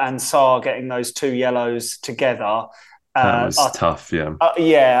 Bissouma and Sarr getting those two yellows together. That was tough,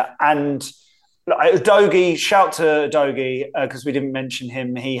 yeah. And Udogie, shout to Udogie, because we didn't mention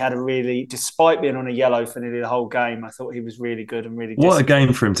him. He had despite being on a yellow for nearly the whole game, I thought he was really good and really What a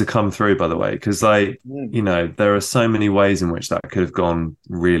game for him to come through, by the way, because there are so many ways in which that could have gone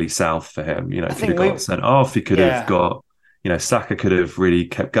really south for him. He could have got sent off. He could have got, Saka could have really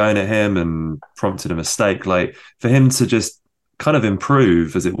kept going at him and prompted a mistake. Like, for him to just kind of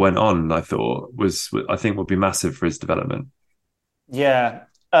improve as it went on, I thought would be massive for his development. Yeah,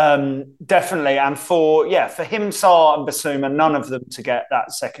 definitely. And for him, Sarr and Bissouma, none of them to get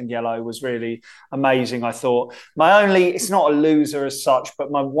that second yellow was really amazing, I thought. It's not a loser as such,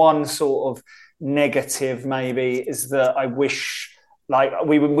 but my one sort of negative maybe is that I wish,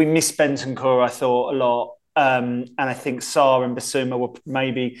 we missed Bentancur, I thought, a lot. And I think Sarr and Bissouma were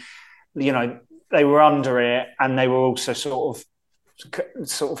maybe, they were under it, and they were also sort of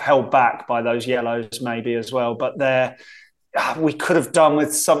held back by those yellows maybe as well. But we could have done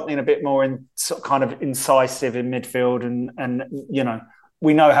with something a bit more kind of incisive in midfield, and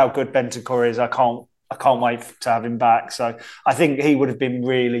we know how good Bentancur is. I can't wait to have him back. So I think he would have been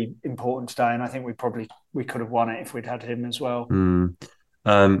really important today, and I think we could have won it if we'd had him as well.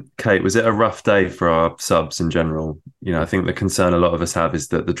 Kate, was it a rough day for our subs in general? I think the concern a lot of us have is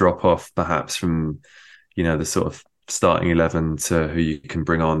that the drop off, perhaps from the sort of starting 11 to who you can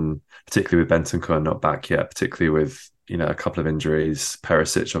bring on, particularly with Bentancur not back yet, particularly with a couple of injuries,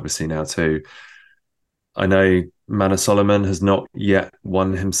 Perisic obviously now too. I know Manor Solomon has not yet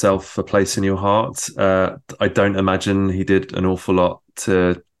won himself a place in your heart. I don't imagine he did an awful lot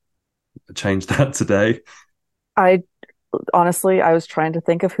to change that today. Honestly, I was trying to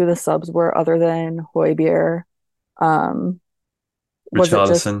think of who the subs were other than Højbjerg.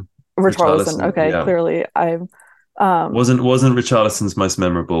 Richarlison. Richarlison. Okay, yeah. Clearly, wasn't Richarlison's most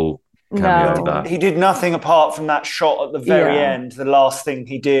memorable cameo. No. That he did nothing apart from that shot at the very end, the last thing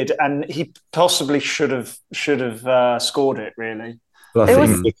he did, and he possibly should have scored it. Really, but I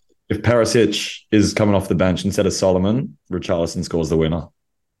think if Perisic is coming off the bench instead of Solomon, Richarlison scores the winner.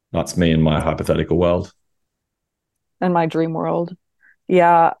 That's me in my hypothetical world. In my dream world.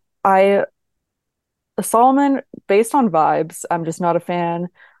 Yeah, Solomon, based on vibes, I'm just not a fan.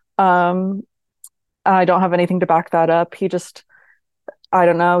 I don't have anything to back that up. I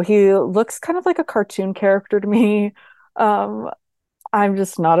don't know. He looks kind of like a cartoon character to me. I'm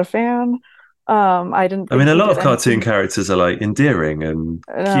just not a fan. I mean, a lot of cartoon characters are like endearing and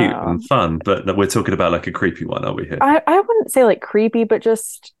cute and fun, but we're talking about like a creepy one, are we here? I wouldn't say like creepy, but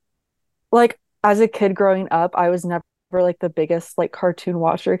just like as a kid growing up, I was never like the biggest like cartoon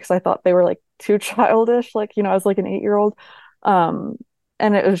watcher because I thought they were like too childish. Like, I was like an 8-year-old.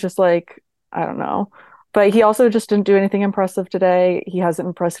 And it was just like, I don't know. But he also just didn't do anything impressive today. He hasn't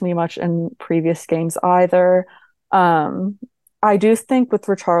impressed me much in previous games either. I do think with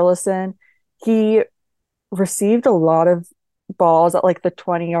Richarlison, he received a lot of balls at like the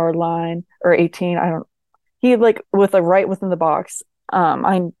 20-yard line or 18. He like with a right within the box.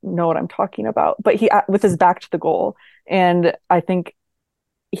 I know what I'm talking about, but he with his back to the goal, and I think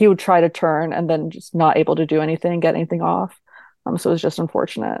he would try to turn and then just not able to do anything, get anything off. So it was just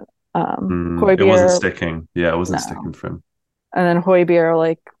unfortunate. It wasn't sticking. Yeah, it wasn't sticking for him. And then Højbjerg,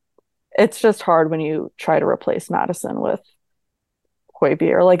 like, it's just hard when you try to replace Maddison with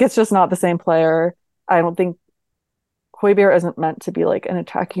Højbjerg. Like, it's just not the same player. I don't think Højbjerg isn't meant to be like an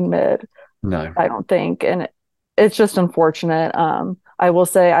attacking mid. No, I don't think, and it's just unfortunate. I will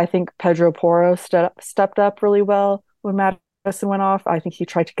say I think Pedro Porro stepped up really well when Maddison went off. I think he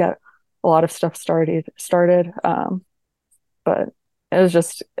tried to get a lot of stuff started. But it was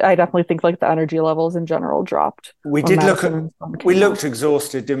just, I definitely think like the energy levels in general dropped. We looked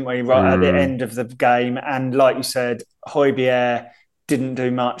exhausted, didn't we? Right at the end of the game, and like you said, Højbjerg didn't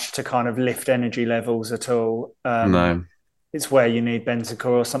do much to kind of lift energy levels at all. No. It's where you need Bentancur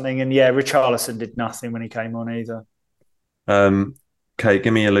or something. And yeah, Richarlison did nothing when he came on either. Okay,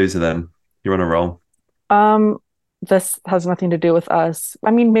 give me a loser then. You're on a roll. This has nothing to do with us.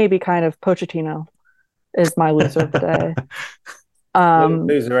 I mean, maybe kind of Pochettino is my loser of the day.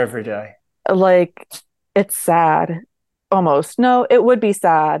 Loser every day. Like, it's sad. Almost. No, it would be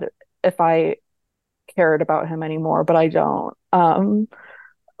sad if I cared about him anymore, but I don't.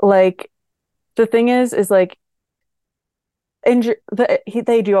 Like, the thing is like,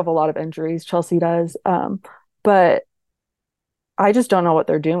 they do have a lot of injuries. Chelsea does, but I just don't know what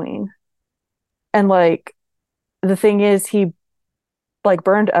they're doing. And like, the thing is, he like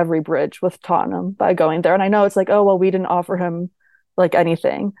burned every bridge with Tottenham by going there. And I know it's like, oh well, we didn't offer him like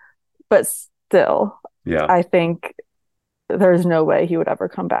anything, but still, yeah, I think there's no way he would ever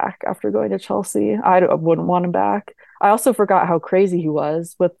come back after going to Chelsea. I wouldn't want him back. I also forgot how crazy he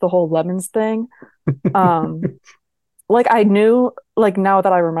was with the whole lemons thing. Like, I knew, like, now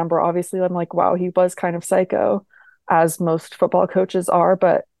that I remember, obviously, I'm like, wow, he was kind of psycho, as most football coaches are,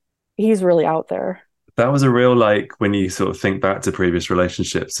 but he's really out there. That was a real, like, when you sort of think back to previous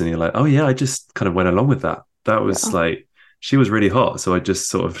relationships and you're like, oh yeah, I just kind of went along with that. That was like, she was really hot. So I just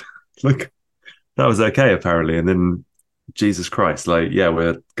sort of, look, that was okay, apparently. And then, Jesus Christ, like, yeah,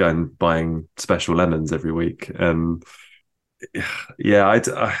 we're going buying special lemons every week. Yeah,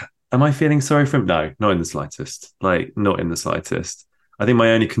 am I feeling sorry for him? No, not in the slightest. Like, not in the slightest. I think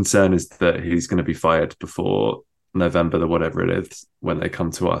my only concern is that he's going to be fired before November, or whatever it is, when they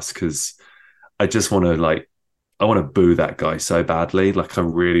come to us. Because I just want to, like, I want to boo that guy so badly. Like, I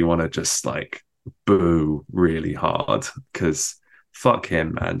really want to just, like, boo really hard. Because fuck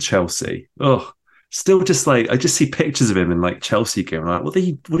him, man. Chelsea. Ugh. Still just, like, I just see pictures of him in, like, Chelsea gear. I'm like, what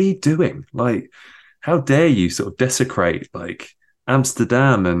are you doing? Like, how dare you sort of desecrate, like,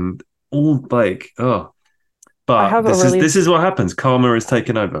 Amsterdam and all, like, oh, But this is what happens. Karma is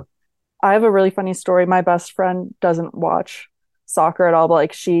taken over. I have a really funny story. My best friend doesn't watch soccer at all, but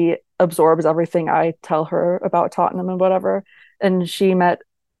like she absorbs everything I tell her about Tottenham and whatever. And it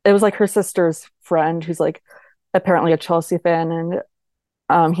was like her sister's friend who's like apparently a Chelsea fan,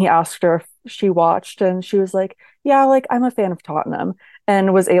 and he asked her if she watched, and she was like, yeah, like I'm a fan of Tottenham,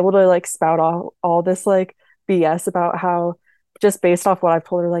 and was able to like spout all this like BS about how, just based off what I've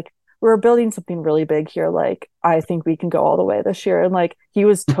told her, like we're building something really big here, like I think we can go all the way this year. And like he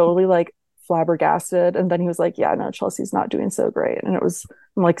was totally like flabbergasted, and then he was like, yeah, no, Chelsea's not doing so great. And I'm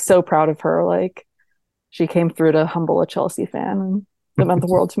like so proud of her, like she came through to humble a Chelsea fan, and it meant the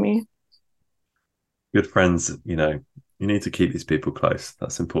world to me. Good friends, you need to keep these people close.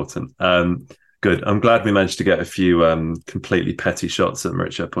 That's important. Good. I'm glad we managed to get a few completely petty shots at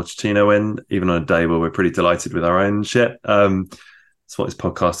Mauricio Pochettino in, even on a day where we're pretty delighted with our own shit. That's what this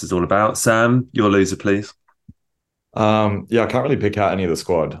podcast is all about. Sam, your loser, please. I can't really pick out any of the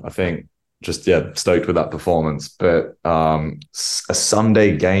squad. I think just stoked with that performance. But a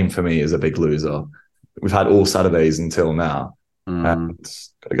Sunday game for me is a big loser. We've had all Saturdays until now. And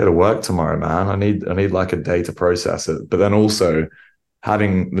gotta go to work tomorrow, man. I need like a day to process it. But then also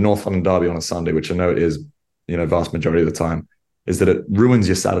having the North London derby on a Sunday, which I know it is, vast majority of the time, is that it ruins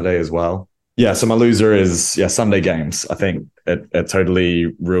your Saturday as well. Yeah, so my loser is Sunday games. I think it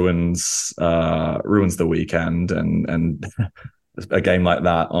totally ruins the weekend and a game like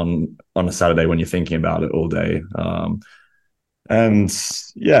that on a Saturday when you're thinking about it all day.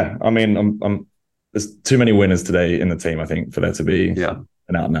 There's too many winners today in the team, I think, for there to be an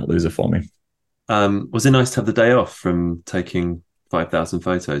out-and-out loser for me. Was it nice to have the day off from taking 5,000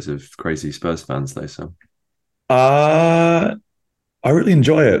 photos of crazy Spurs fans, though, Sam? I really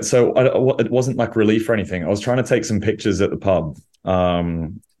enjoy it. So it wasn't like relief or anything. I was trying to take some pictures at the pub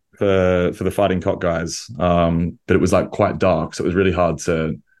for the Fighting Cock guys, but it was like quite dark, so it was really hard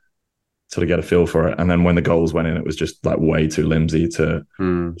to sort of get a feel for it. And then when the goals went in, it was just like way too flimsy to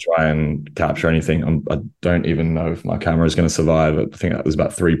try and capture anything. I don't even know if my camera is going to survive. I think that was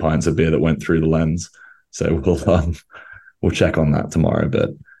about 3 pints of beer that went through the lens. So we'll check on that tomorrow. But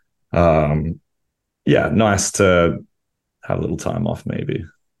nice to have a little time off, maybe.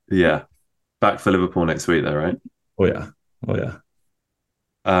 Yeah, back for Liverpool next week, though, right? Oh yeah.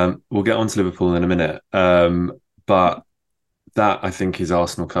 We'll get on to Liverpool in a minute, but that I think is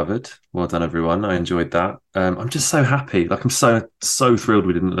Arsenal covered. Well done, everyone. I enjoyed that. I'm just so happy. Like I'm so thrilled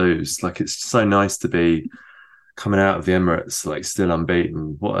we didn't lose. Like it's so nice to be coming out of the Emirates like still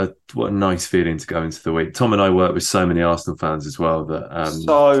unbeaten. What a nice feeling to go into the week. Tom and I work with so many Arsenal fans as well.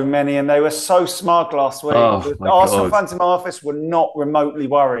 So many, and they were so smug last week. Arsenal fans in my office were not remotely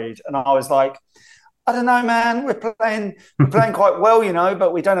worried, and I was like, I don't know, man. We're playing quite well,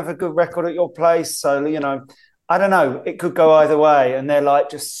 but we don't have a good record at your place, so I don't know. It could go either way. And they're like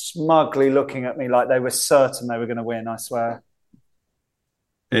just smugly looking at me like they were certain they were going to win, I swear.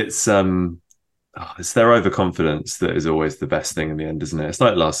 It's their overconfidence that is always the best thing in the end, isn't it? It's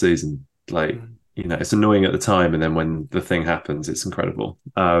like last season. Like, it's annoying at the time. And then when the thing happens, it's incredible.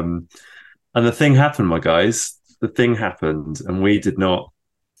 And the thing happened, my guys. The thing happened and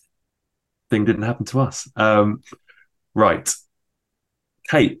thing didn't happen to us. Right.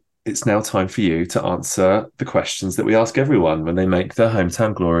 Kate, it's now time for you to answer the questions that we ask everyone when they make their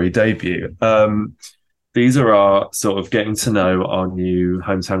Hometown Glory debut. These are our sort of getting to know our new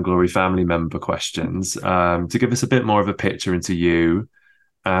Hometown Glory family member questions to give us a bit more of a picture into you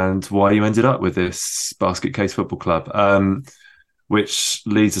and why you ended up with this Basket Case Football Club, which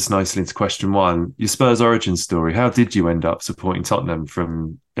leads us nicely into question one. Your Spurs origin story. How did you end up supporting Tottenham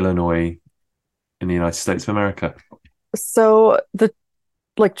from Illinois in the United States of America? So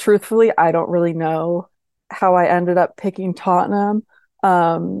truthfully, I don't really know how I ended up picking Tottenham.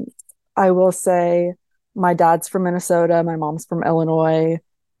 I will say my dad's from Minnesota, my mom's from Illinois,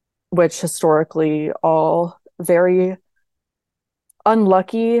 which historically all very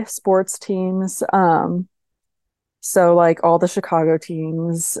unlucky sports teams. So like all the Chicago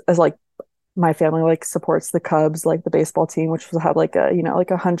teams, as like my family like supports the Cubs, like the baseball team, which will have like a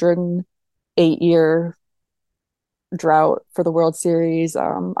 108-year drought for the World Series.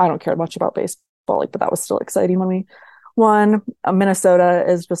 I don't care much about baseball, but that was still exciting when we won. Minnesota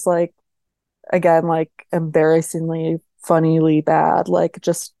is just like, again, like embarrassingly funnily bad. Like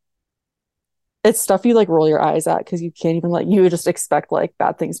just it's stuff you like roll your eyes at because you can't even you just expect like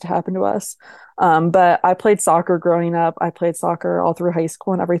bad things to happen to us. But I played soccer growing up. I played soccer all through high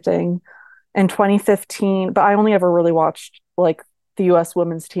school and everything. In 2015, but I only ever really watched like the U.S.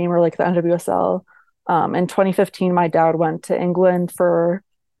 women's team or like the NWSL. In 2015, my dad went to England for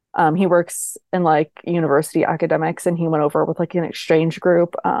He works in like university academics, and he went over with like an exchange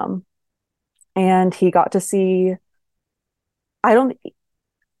group. And he got to see, I don't,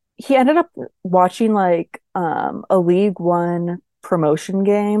 he ended up watching like a League One promotion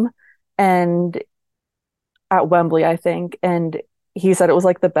game and at Wembley, I think. And he said it was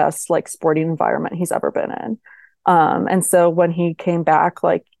like the best like sporting environment he's ever been in. And so when he came back,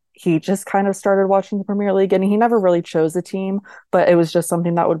 like he just kind of started watching the Premier League, and he never really chose a team, but it was just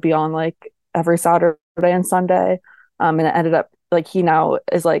something that would be on like every Saturday and Sunday. And it ended up like he now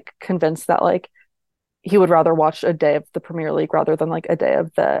is like convinced that like he would rather watch a day of the Premier League rather than like a day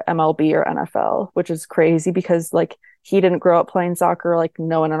of the MLB or NFL, which is crazy because like he didn't grow up playing soccer. Like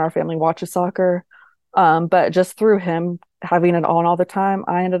no one in our family watches soccer. But just through him having it on all the time,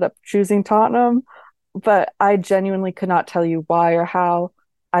 I ended up choosing Tottenham. But I genuinely could not tell you why or how.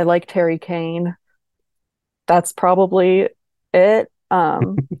 I liked Harry Kane. That's probably it.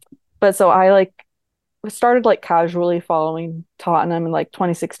 But so I like started like casually following Tottenham in like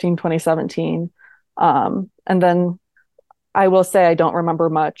 2016, 2017. And then I will say I don't remember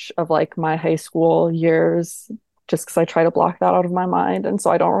much of like my high school years just because I try to block that out of my mind. And so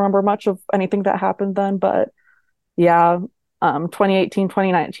I don't remember much of anything that happened then. But yeah, 2018,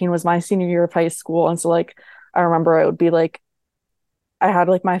 2019 was my senior year of high school. And so like I remember it would be like I had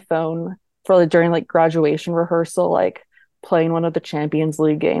like my phone for like during like graduation rehearsal, like playing one of the Champions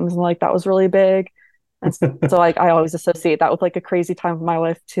League games. And like that was really big. And so like I always associate that with like a crazy time of my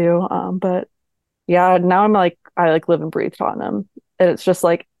life too. But yeah, now I'm like I like live and breathe Tottenham. And it's just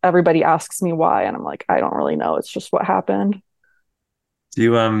like everybody asks me why, and I'm like, I don't really know. It's just what happened. Do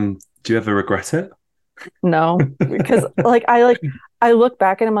you ever regret it? No, because I look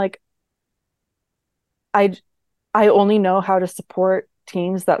back and I'm like, I I only know how to support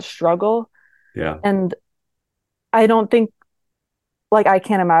teams that struggle. Yeah. And I don't think like I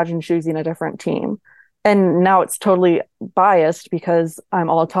can't imagine choosing a different team. And now it's totally biased because I'm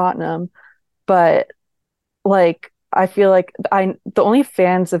all Tottenham, but like I feel like I the only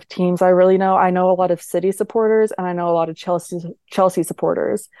fans of teams I know a lot of City supporters and I know a lot of Chelsea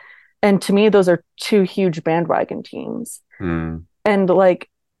supporters. And to me, those are two huge bandwagon teams. Hmm. And like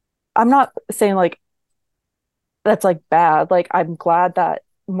I'm not saying like that's like bad. Like I'm glad that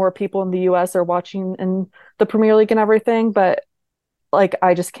more people in the US are watching in the Premier League and everything, but like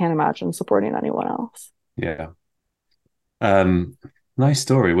I just can't imagine supporting anyone else. Yeah. Um, nice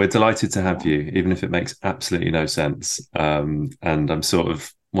story. We're delighted to have you, even if it makes absolutely no sense. And I'm sort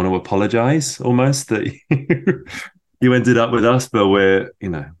of want to apologize almost that you ended up with us, but we're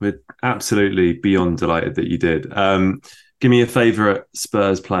absolutely beyond delighted that you did. Give me a favorite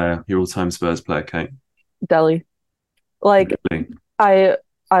Spurs player, your all-time Spurs player, Kate. Delhi. Like Really? I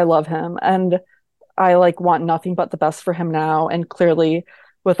I love him and I like want nothing but the best for him now. And clearly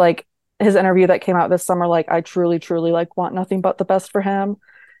with like his interview that came out this summer, like I truly, truly like want nothing but the best for him.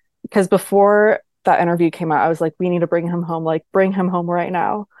 Because before that interview came out, I was like, we need to bring him home, like bring him home right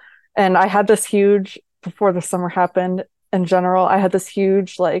now. And I had this huge, before the summer happened in general, I had this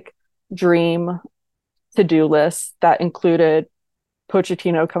huge like dream to-do list that included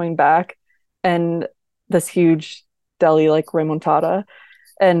Pochettino coming back and this huge Delhi like remontada.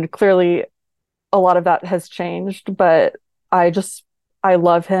 And clearly a lot of that has changed, but I just I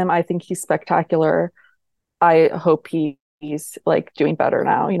love him. I think he's spectacular. I hope he's like doing better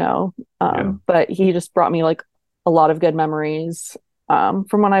now, you know. Yeah. But he just brought me like a lot of good memories from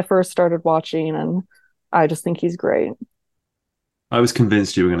when I first started watching, and I just think he's great. I was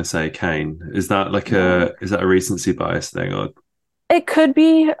convinced you were going to say Kane. Is that like No. is that a recency bias thing or It could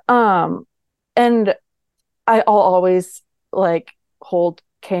be, and I'll always like hold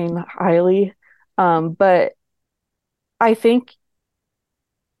Kane highly, but I think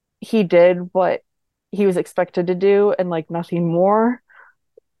he did what he was expected to do and like nothing more.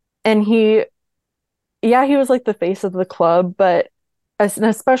 And yeah, he was like the face of the club, but and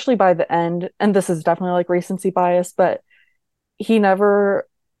especially by the end, and this is definitely like recency bias, but he never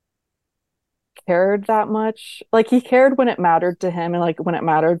cared that much. Like he cared when it mattered to him and like when it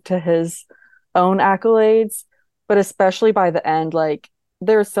mattered to his own accolades, but especially by the end, like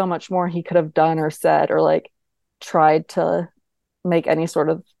there's so much more he could have done or said or like tried to make any sort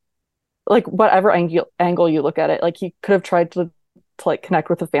of like whatever angle you look at it, like he could have tried to like connect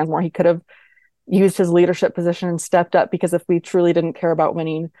with the fans more. He could have used his leadership position and stepped up because if we truly didn't care about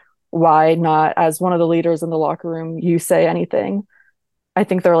winning, why not, as one of the leaders in the locker room, you say anything? I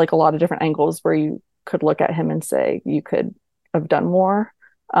think there are like a lot of different angles where you could look at him and say you could have done more.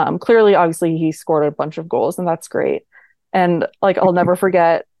 Clearly, obviously, he scored a bunch of goals and that's great. And like I'll never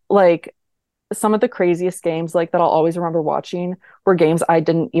forget like some of the craziest games like that I'll always remember watching were games I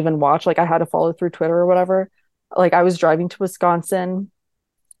didn't even watch. Like I had to follow through Twitter or whatever. Like I was driving to Wisconsin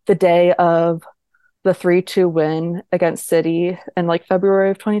the day of the 3-2 win against City in like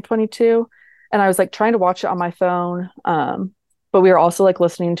February of 2022. And I was like trying to watch it on my phone. But we were also like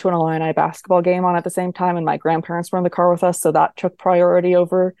listening to an Illini basketball game on at the same time, and my grandparents were in the car with us, so that took priority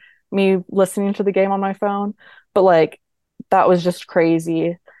over me listening to the game on my phone. But like that was just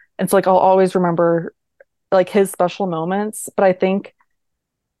crazy. And so like I'll always remember like his special moments. But I think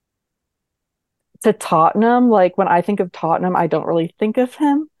to Tottenham, like when I think of Tottenham, I don't really think of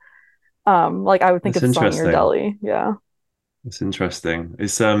him. Like I would think It's of Sonny or interesting. Deli. Yeah. It's interesting.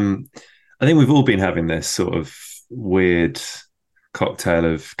 It's I think we've all been having this sort of weird cocktail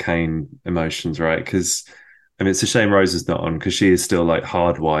of Kane emotions, right? Because I mean, it's a shame Rose is not on because she is still like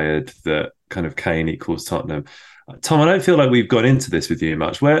hardwired that kind of Kane equals Tottenham. Tom, I don't feel like we've got into this with you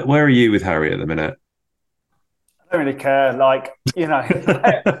much. Where are you with Harry at the minute? I don't really care. Like, you know,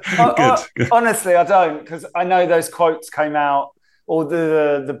 Good. honestly, I don't, because I know those quotes came out, or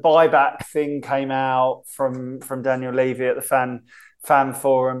the buyback thing came out from Daniel Levy at the fan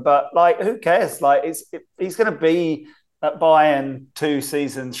forum. But like, who cares? Like, he's going to be at Bayern 2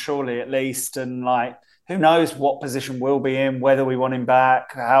 seasons, surely at least, and like, who knows what position we'll be in, whether we want him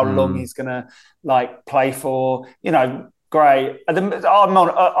back, how long he's going to like play for. You know, great.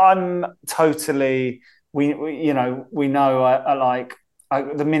 I'm totally. We know I like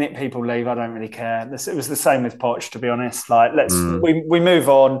the minute people leave, I don't really care. It was the same with Poch, to be honest. Like, we move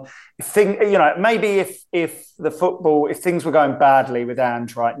on. Maybe if things were going badly with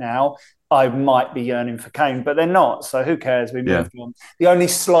Ange right now, I might be yearning for Kane, but they're not. So who cares? We moved on. The only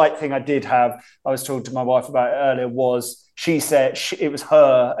slight thing I did have, I was talking to my wife about it earlier, was she said it was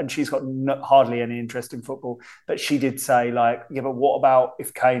her, and she's got hardly any interest in football, but she did say like, yeah, but what about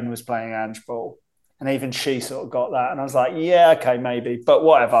if Kane was playing Ange ball? And even she sort of got that, and I was like, "Yeah, okay, maybe, but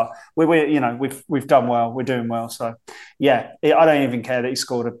whatever. We've done well. We're doing well. So, yeah, I don't even care that he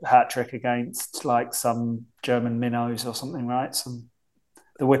scored a hat trick against like some German minnows or something, right?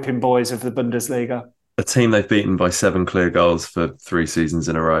 The whipping boys of the Bundesliga. A team they've beaten by 7 clear goals for 3 seasons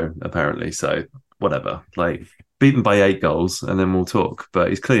in a row, apparently. So whatever, like beaten by 8 goals, and then we'll talk. But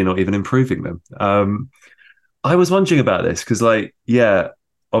he's clearly not even improving them. I was wondering about this because, like, yeah.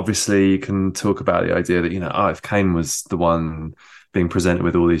 Obviously, you can talk about the idea that, if Kane was the one being presented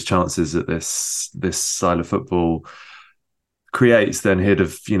with all these chances at this side of football creates, then he'd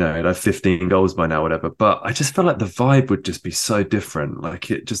have 15 goals by now, whatever. But I just feel like the vibe would just be so different.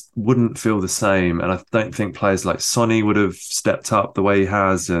 Like it just wouldn't feel the same. And I don't think players like Sonny would have stepped up the way he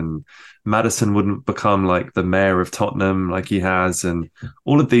has, and Maddison wouldn't become like the mayor of Tottenham like he has, and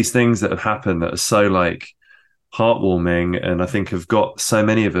all of these things that have happened that are so like heartwarming, and I think have got so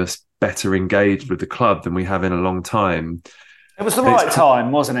many of us better engaged with the club than we have in a long time. It was the right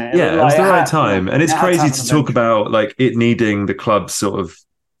time, wasn't it? Yeah, it was the right time. And it's crazy to talk about like it needing the club's sort of,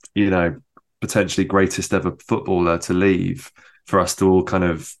 potentially greatest ever footballer to leave for us to all kind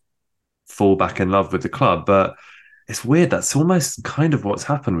of fall back in love with the club. But it's weird. That's almost kind of what's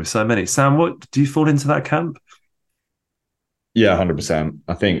happened with so many. Sam, what do you fall into that camp? Yeah, 100%.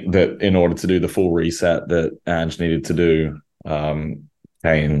 I think that in order to do the full reset that Ange needed to do,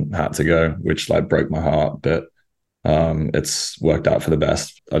 Kane had to go, which like broke my heart, but it's worked out for the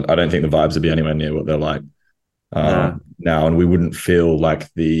best. I don't think the vibes would be anywhere near what they're like now, and we wouldn't feel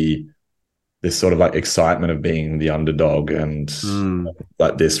like this sort of like excitement of being the underdog and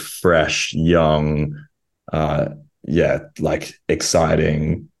like this fresh, young, like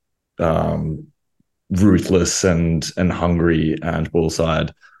exciting, ruthless and hungry and ball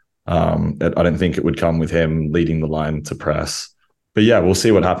side. I don't think it would come with him leading the line to press. But yeah, we'll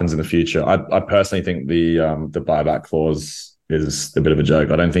see what happens in the future. I personally think the buyback clause is a bit of a joke.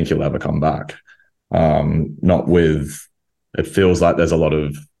 I don't think he'll ever come back. Not with. It feels like there's a lot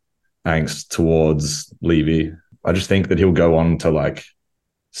of angst towards Levy. I just think that he'll go on to like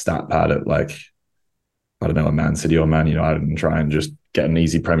stat pad at like, I don't know, a Man City or Man United and try and just get an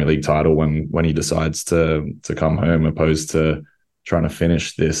easy Premier League title when he decides to come home, opposed to trying to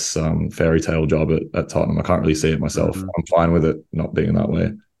finish this fairy tale job at Tottenham. I can't really see it myself. I'm fine with it not being that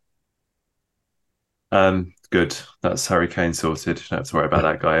way. Good. That's Harry Kane sorted. Don't have to worry about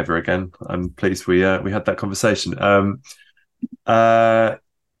that guy ever again. I'm pleased we had that conversation.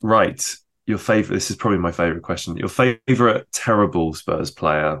 Right. Your favorite. This is probably my favorite question. Your favorite terrible Spurs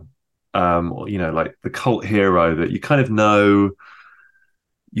player, or, like the cult hero that you kind of know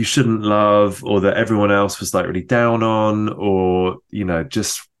you shouldn't love, or that everyone else was like really down on, or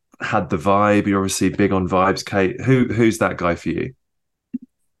just had the vibe. You're obviously big on vibes, Kate. Who's that guy for you?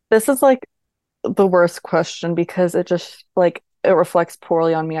 This is like the worst question because it just like it reflects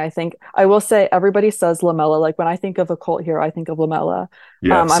poorly on me. I think I will say everybody says Lamella. Like when I think of a cult hero, I think of Lamella.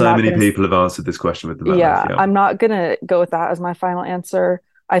 Yeah, I'm so not many gonna. people have answered this question with the Mello. Yeah, Yeah. I'm not gonna go with that as my final answer.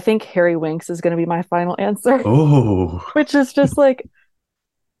 I think Harry Winks is gonna be my final answer, Oh, which is just like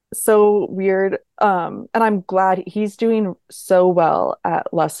so weird. And I'm glad he's doing so well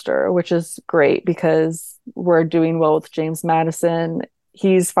at Leicester, which is great because we're doing well with James Madison.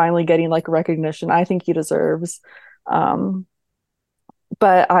 He's finally getting like recognition I think he deserves. Um,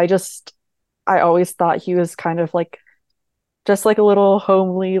 but I always thought he was kind of like just like a little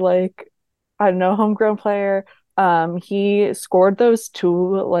homely, like I don't know, homegrown player. He scored those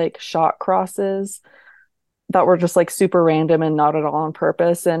two like shot crosses that were just like super random and not at all on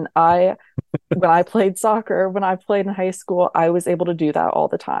purpose. And when I played soccer, when I played in high school, I was able to do that all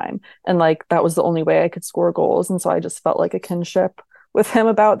the time. And like that was the only way I could score goals. And so I just felt like a kinship with him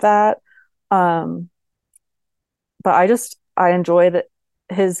about that. Um, but I enjoyed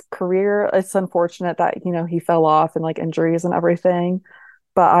his career. It's unfortunate that, he fell off and like injuries and everything.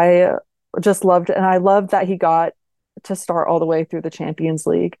 But I just loved it. And I loved that he got to start all the way through the Champions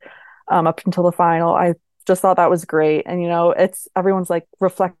League up until the final. I just thought that was great. And, it's everyone's like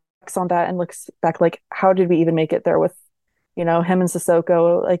reflects on that and looks back like, how did we even make it there with, him and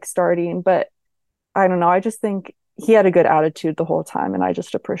Sissoko like starting? But I don't know. I just think he had a good attitude the whole time. And I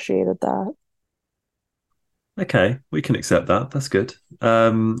just appreciated that. okay. We can accept that. That's good.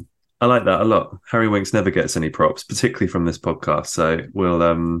 I like that a lot. Harry Winks never gets any props, particularly from this podcast. So we'll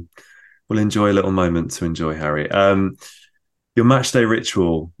enjoy a little moment to enjoy Harry. Your match day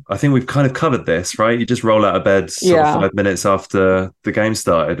ritual. I think we've kind of covered this, right? You just roll out of bed sort of Yeah, 5 minutes after the game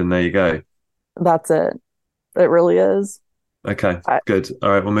started, and there you go. that's it. It really is. Okay, I, good.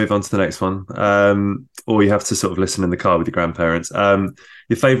 All right, we'll move on to the next one. Or you have to sort of listen in the car with your grandparents.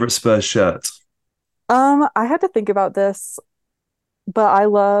 Your favorite Spurs shirt? I had to think about this, but I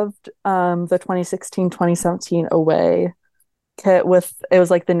loved the 2016-2017 away kit with it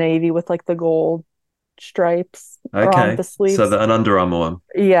was like the navy with like the gold stripes around Okay, the so sleeves. an Under Armour one.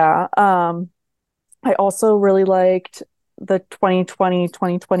 Yeah. I also really liked the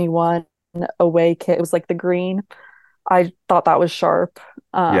 2020-2021 away kit. It was like the green. I thought that was sharp.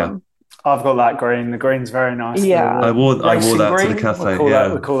 Yeah, Um, I've got that green. The green's very nice. yeah. I wore Racing that to the green. cafe.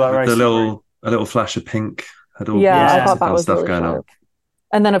 Yeah, We call that with the racing green. little a little flash of pink. Had all Yeah, I sorts thought of that fun was stuff really going on. sharp.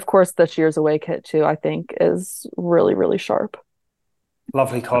 And then of course the Cheers away kit too, I think is really, really sharp.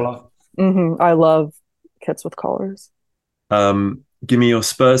 Lovely collar. I love kits with collars. Give me your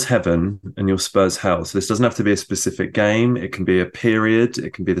Spurs heaven and your Spurs hell. So this doesn't have to be a specific game. It can be a period.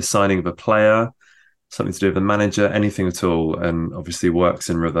 It can be the signing of a player, something to do with the manager, anything at all. And obviously works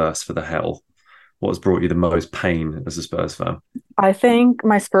in reverse for the hell. What has brought you the most pain as a Spurs fan? I think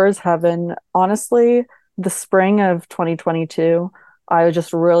my Spurs heaven, honestly, the spring of 2022, I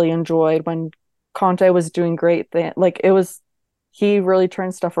just really enjoyed when Conte was doing great thing. Like he really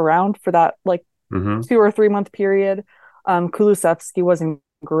turned stuff around for that like Hmm. 2 or 3 month period. Kulusevski was in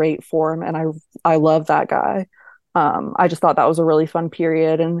great form, and I love that guy. I just thought that was a really fun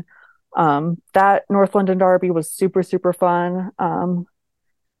period, and that North London derby was super super fun.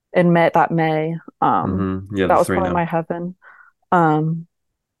 In May, Yeah, that the was three probably now. my heaven. Um,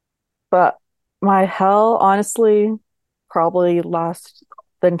 but my hell, honestly, probably last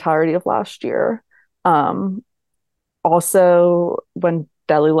the entirety of last year. Um, Also, when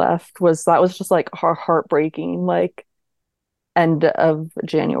Delhi left, that was just like heartbreaking, like end of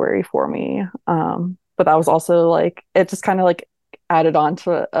January for me. But that was also like it just kind of like added on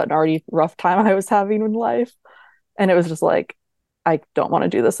to an already rough time I was having in life, and it was just like I don't want to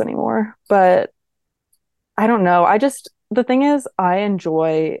do this anymore. But I don't know. The thing is, I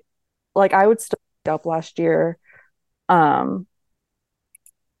enjoy like I would still wake up last year um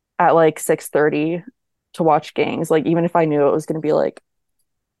at like 6:30 to watch games, like even if I knew it was going to be like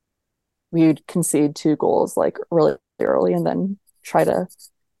we'd concede 2 goals like really early and then try to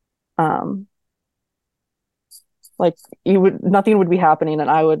um like you would nothing would be happening and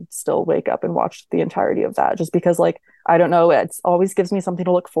I would still wake up and watch the entirety of that just because like I don't know, it's always gives me something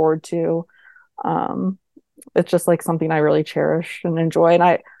to look forward to. um it's just like something I really cherish and enjoy.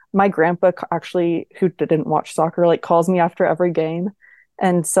 And my grandpa actually, who didn't watch soccer, like calls me after every game.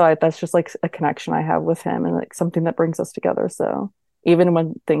 And so that's just like a connection I have with him and like something that brings us together. So even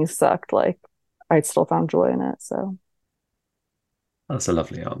when things sucked, like I still found joy in it. So That's a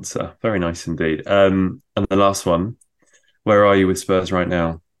lovely answer. Very nice indeed. And the last one, where are you with Spurs right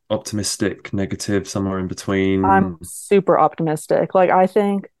now? Optimistic, negative, somewhere in I'm between? super optimistic. Like I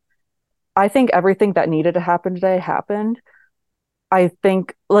think everything that needed to happen today happened. I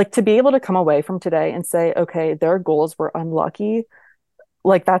think like to be able to come away from today and say, okay, their goals were unlucky,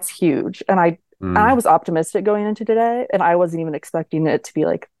 like that's huge. And I was optimistic going into today, and I wasn't even expecting it to be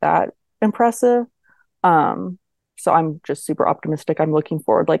like that impressive. Um, so I'm just super optimistic. I'm looking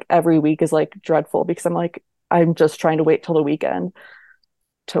forward. Like every week is like dreadful because I'm just trying to wait till the weekend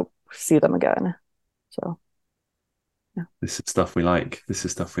to see them again. So yeah. This is stuff we like. This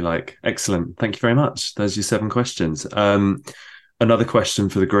is stuff we like. Excellent. Thank you very much. Those are your 7 questions. Another question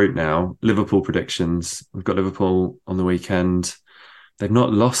for the group now. Liverpool predictions. We've got Liverpool on the weekend. They've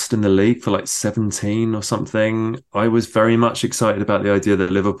not lost in the league for like 17 or something. I was very much excited about the idea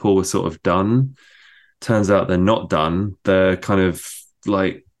that Liverpool were sort of done. Turns out they're not done. They're kind of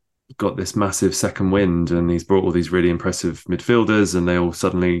like got this massive second wind, and he's brought all these really impressive midfielders, and they all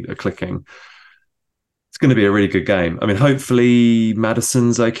suddenly are clicking. It's going to be a really good game. I mean, hopefully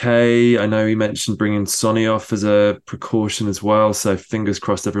Maddison's okay. I know he mentioned bringing Sonny off as a precaution as well. So fingers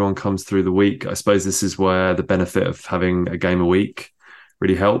crossed everyone comes through the week. I suppose this is where the benefit of having a game a week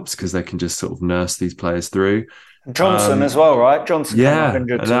really helps, because they can just sort of nurse these players through. Johnson as well, right? Johnson. Yeah, and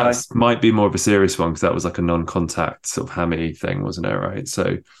that might be more of a serious one, because that was like a non-contact sort of hammy thing, wasn't it? Right.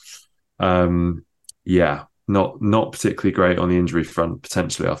 So, yeah, not particularly great on the injury front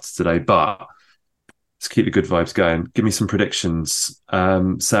potentially after today, but let's keep the good vibes going. Give me some predictions.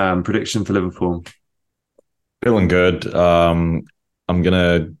 Sam, prediction for Liverpool. Feeling good. I'm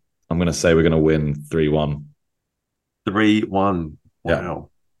gonna say we're gonna win 3-1. 3-1. Wow.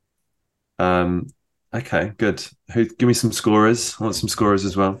 Yeah. Okay, good. Give me some scorers. I want some scorers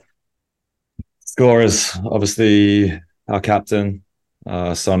as well. Scorers, obviously our captain,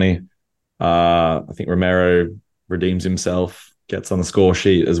 Sonny. I think Romero redeems himself, gets on the score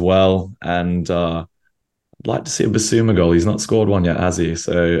sheet as well, and I'd like to see a Basuma goal. He's not scored one yet, has he?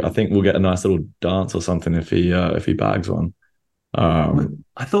 So I think we'll get a nice little dance or something if he bags one.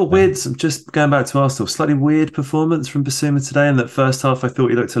 I thought weird, just going back to Arsenal, slightly weird performance from Basuma today. In that first half, I thought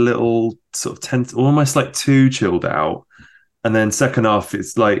he looked a little sort of tense, almost like too chilled out. And then second half,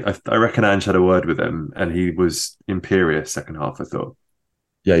 it's like, I reckon Ange had a word with him, and he was imperious second half, I thought.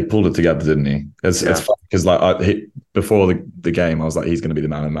 Yeah, he pulled it together, didn't he? It's fun because before the game, I was like, he's going to be the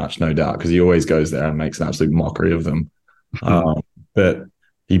man of the match, no doubt, because he always goes there and makes an absolute mockery of them. But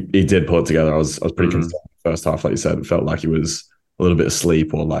he did pull it together. I was pretty concerned first half, like you said. It felt like he was a little bit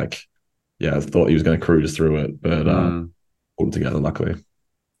asleep, or like, I thought he was going to cruise through it, but pulled it together, luckily.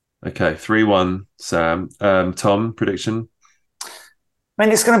 Okay, 3-1, Sam. Tom, prediction? I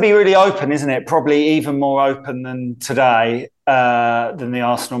mean, it's going to be really open, isn't it? Probably even more open than today, than the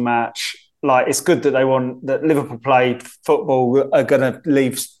Arsenal match. Like, it's good that that Liverpool played football, are going to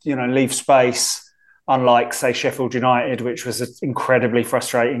leave space. Unlike, say, Sheffield United, which was an incredibly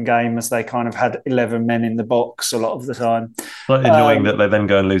frustrating game, as they kind of had 11 men in the box a lot of the time. Slightly annoying that they then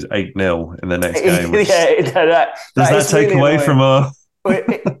go and lose 8-0 in the next game. Does that take really away from our...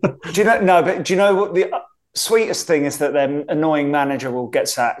 Do you know what the sweetest thing is? That their annoying manager will get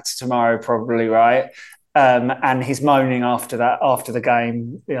sacked tomorrow, probably, right? And his moaning after the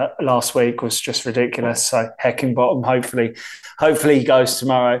game last week was just ridiculous. So Heckingbottom, hopefully he goes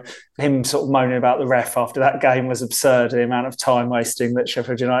tomorrow. Him sort of moaning about the ref after that game was absurd. The amount of time wasting that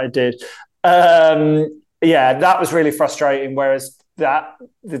Sheffield United did. That was really frustrating. Whereas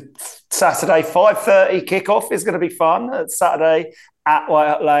the Saturday 5:30 kickoff is going to be fun. It's Saturday at White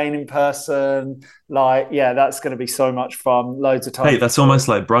Hart Lane in person. That's going to be so much fun. Loads of time. Hey, that's almost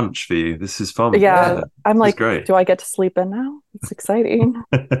like brunch for you. This is fun. Yeah. I'm like, great. Do I get to sleep in now? It's exciting.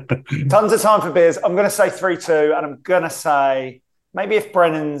 Tons of time for beers. I'm going to say 3-2, and I'm going to say maybe if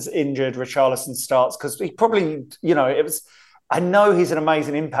Brennan's injured, Richarlison starts, because he probably, I know he's an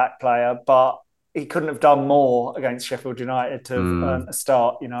amazing impact player, but he couldn't have done more against Sheffield United to earn a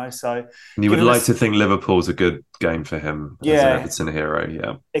start, So you would like to think Liverpool's a good game for him as an Everton hero,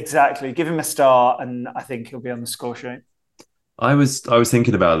 yeah. Exactly. Give him a start, and I think he'll be on the score sheet. I was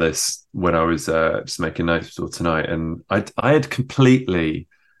thinking about this when I was just making notes for tonight, and I had completely...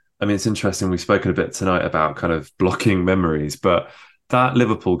 I mean, it's interesting. We've spoken a bit tonight about kind of blocking memories, but that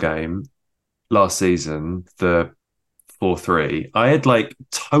Liverpool game last season, the 4-3, I had like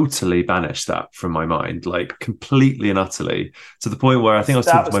totally banished that from my mind, like completely and utterly, to the point where I think I was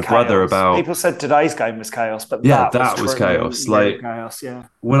talking to my brother about... People said today's game was chaos, but that was chaos. Like, chaos, yeah.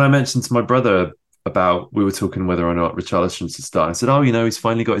 When I mentioned to my brother about, we were talking whether or not Richarlison should start, I said, he's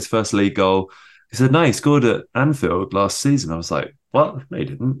finally got his first league goal. He said, no, he scored at Anfield last season. I was like, what? No, he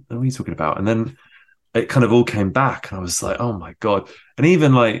didn't. What are you talking about? And then it kind of all came back, and I was like, oh my God. And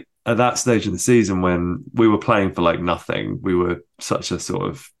even like at that stage in the season when we were playing for like nothing, we were such a sort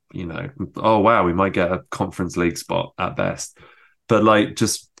of, oh wow, we might get a Conference League spot at best. but like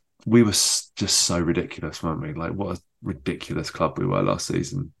we were just so ridiculous, weren't we? Like what a ridiculous club we were last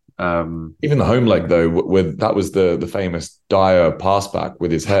season. Even the home leg though, with that was the famous Dyer pass back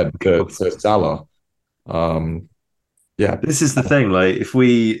with his head to Salah. Yeah, this is the thing. Like if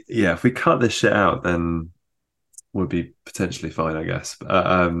we cut this shit out, then we'll be potentially fine, I guess.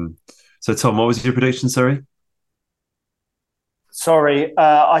 So Tom, what was your prediction? Sorry,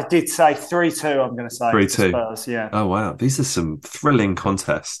 I did say 3-2. I'm going to say 3-2. Spurs. Yeah. Oh wow, these are some thrilling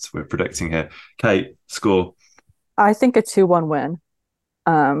contests we're predicting here. Kate, score. I think a 2-1 win.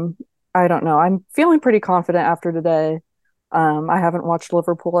 I don't know. I'm feeling pretty confident after today. I haven't watched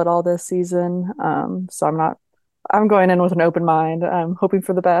Liverpool at all this season, so I'm going in with an open mind. I'm hoping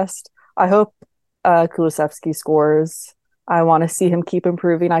for the best. I hope Kulusevski scores. I want to see him keep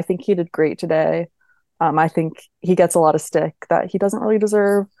improving. I think he did great today. I think he gets a lot of stick that he doesn't really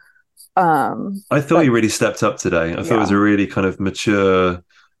deserve. I thought he really stepped up today. I thought it was a really kind of mature,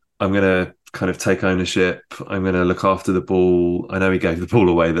 I'm going to kind of take ownership. I'm going to look after the ball. I know he gave the ball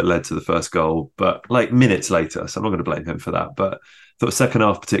away that led to the first goal, but like minutes later, so I'm not going to blame him for that. But I thought second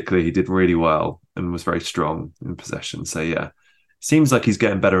half particularly, he did really well and was very strong in possession. So yeah, seems like he's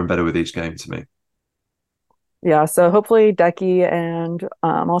getting better and better with each game to me. Yeah, so hopefully Decky and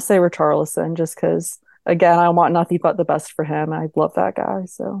I'll say Richarlison just because, again, I want nothing but the best for him. I love that guy.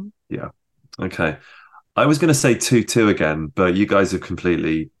 So yeah, okay. I was going to say 2-2 again, but you guys have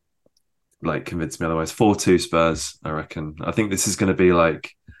completely like convinced me otherwise. 4-2 Spurs, I reckon. I think this is going to be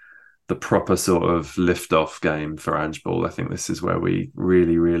like the proper sort of lift-off game for Ange Ball. I think this is where we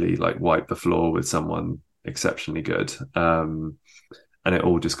really, really like wipe the floor with someone exceptionally good, and it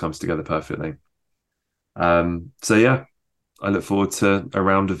all just comes together perfectly. So yeah, I look forward to a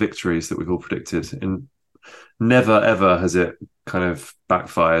round of victories that we've all predicted. And never ever has it kind of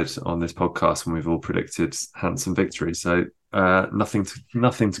backfired on this podcast when we've all predicted handsome victories. So nothing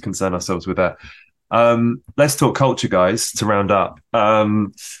to concern ourselves with there. Let's talk culture, guys, to round up. I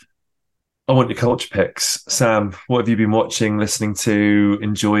want your culture picks. Sam, what have you been watching, listening to,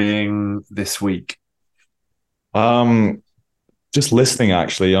 enjoying this week? Just listening,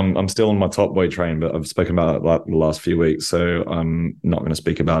 actually. I'm still on my Top Boy train, but I've spoken about it like the last few weeks, so I'm not going to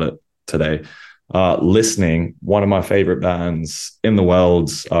speak about it today. Listening, one of my favorite bands in the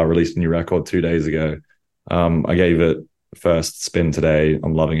world released a new record 2 days ago. I gave it first spin today.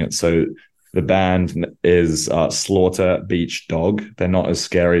 I'm loving it. So the band is Slaughter Beach Dog. They're not as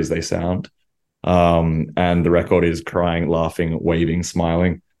scary as they sound. And the record is Crying, Laughing, Waving,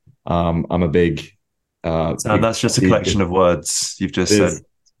 Smiling. I'm a big... and that's just a collection of words you've just said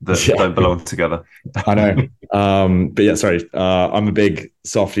that don't belong together. I know. But yeah, sorry. I'm a big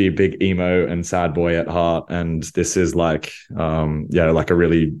softy, big emo and sad boy at heart. And this is like, like a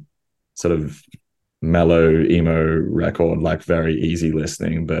really sort of mellow emo record, like very easy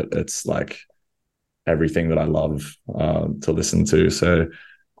listening, but it's like everything that I love to listen to. So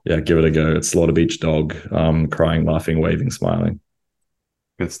yeah, give it a go. It's Slaughter Beach Dog, Crying, Laughing, Waving, Smiling.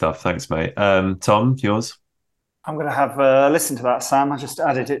 Good stuff. Thanks, mate. Tom, yours? I'm going to have a listen to that, Sam. I just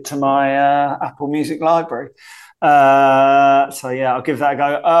added it to my Apple Music library. So yeah, I'll give that a go.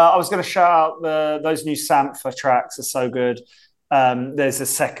 I was going to shout out those new Sampha tracks are so good. There's a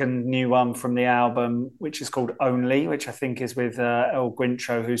second new one from the album, which is called Only, which I think is with El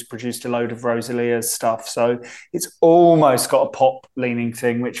Guincho, who's produced a load of Rosalia's stuff. So it's almost got a pop leaning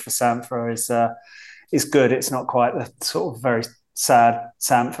thing, which for Sampha is good. It's not quite the sort of very sad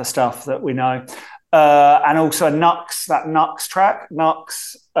Sampha stuff that we know. And also that Nux track,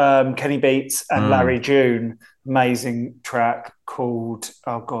 Kenny Beats and Larry June, amazing track called,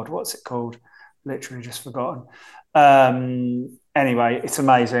 oh God, what's it called? Literally just forgotten. Anyway, it's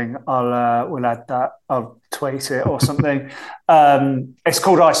amazing. We'll add that. I'll tweet it or something. It's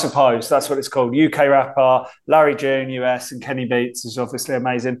called I Suppose. That's what it's called. UK rapper, Larry June, US, and Kenny Beats is obviously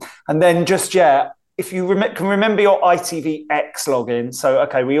amazing. And then if you can remember your ITVX login. So,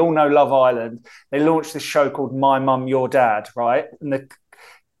 okay, we all know Love Island. They launched this show called My Mum, Your Dad, right? And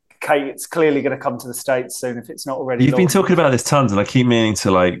Kate, it's clearly going to come to the States soon if it's not already. You've been talking about this tons, and I keep meaning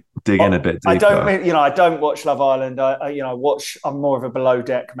to like dig in a bit deeper. I don't watch Love Island. I'm more of a below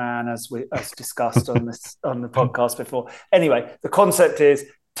deck man, as discussed on the podcast before. Anyway, the concept is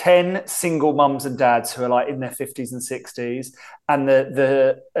 10 single mums and dads who are like in their 50s and 60s, and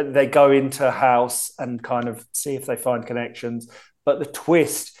they go into a house and kind of see if they find connections. But the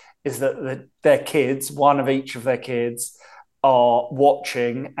twist is that their kids, one of each of their kids, are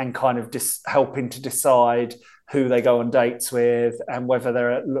watching and kind of helping to decide who they go on dates with and whether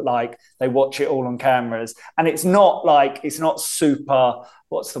they're like, they watch it all on cameras. And it's not super,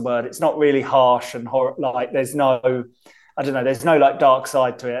 what's the word? It's not really harsh and like there's no I don't know. There's no like dark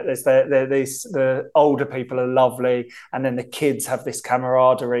side to it. There's the older people are lovely, and then the kids have this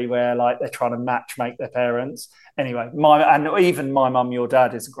camaraderie where like they're trying to match make their parents. Anyway, even My Mum, Your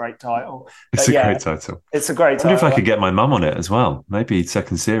Dad is a great title. It's a great title. It's a great title. I wonder if I could get my mum on it as well. Maybe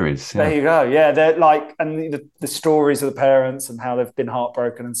second series. Yeah. There you go. Yeah, they're like, and the stories of the parents and how they've been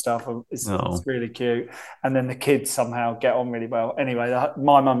heartbroken and stuff is really cute. And then the kids somehow get on really well. Anyway,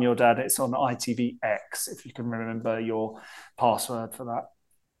 My Mum, Your Dad. It's on ITVX. If you can remember your password for that.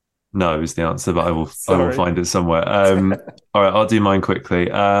 No is the answer, but I will find it somewhere. All right, I'll do mine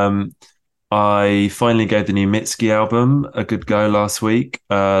quickly. I finally gave the new Mitski album a good go last week.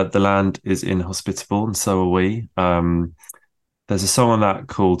 The land is inhospitable, and so are we. There's a song on that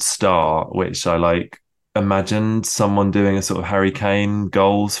called Star, which I like imagined someone doing a sort of Harry Kane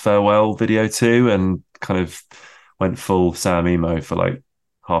goals farewell video to, and kind of went full Sam emo for like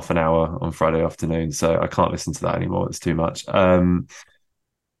half an hour on Friday afternoon. So I can't listen to that anymore. It's too much.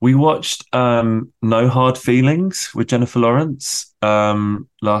 We watched No Hard Feelings with Jennifer Lawrence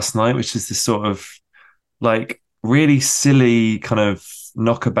last night, which is this sort of like really silly kind of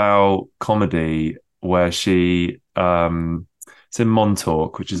knockabout comedy where she it's in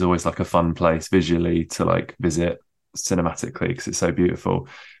Montauk, which is always like a fun place visually to like visit cinematically because it's so beautiful.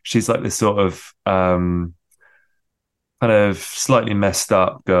 She's like this sort of kind of slightly messed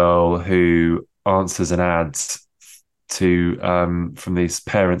up girl who answers an ad to from these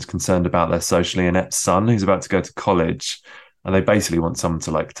parents concerned about their socially inept son who's about to go to college, and they basically want someone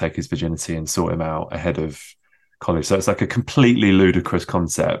to like take his virginity and sort him out ahead of college. So it's like a completely ludicrous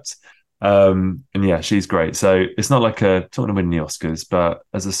concept. And yeah, she's great. So it's not like it's not going to win the Oscars, but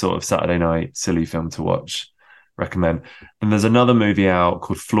as a sort of Saturday night silly film to watch, recommend. And there's another movie out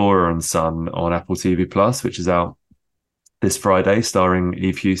called Flora and Son on Apple TV Plus, which is out this Friday, starring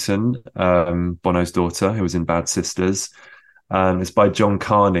Eve Hewson, Bono's daughter, who was in Bad Sisters. It's by John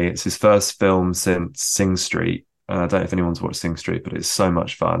Carney. It's his first film since Sing Street. I don't know if anyone's watched Sing Street, but it's so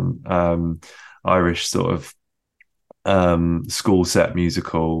much fun. Irish sort of school set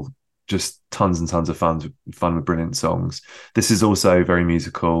musical, just tons and tons of fun with brilliant songs. This is also very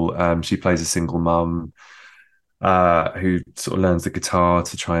musical. She plays a single mum who sort of learns the guitar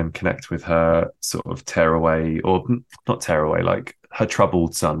to try and connect with her sort of not tear away, like her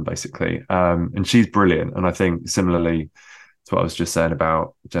troubled son, basically. And she's brilliant. And I think similarly to what I was just saying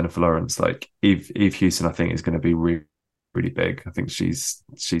about Jennifer Lawrence, like Eve Hewson, I think is going to be really, really big. I think she's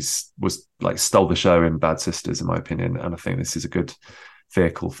stole the show in Bad Sisters, in my opinion. And I think this is a good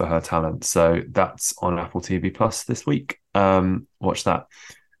vehicle for her talent. So that's on Apple TV Plus this week. Watch that.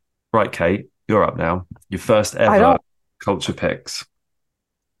 Right, Kate. You're up now. Your first ever culture picks.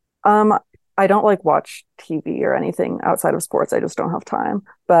 I don't like watch TV or anything outside of sports. I just don't have time.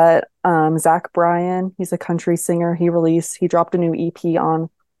 But Zach Bryan, he's a country singer. He dropped a new EP on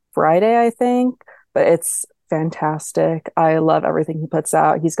Friday, I think. But it's fantastic. I love everything he puts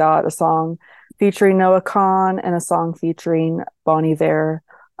out. He's got a song featuring Noah Kahan and a song featuring Bon Iver.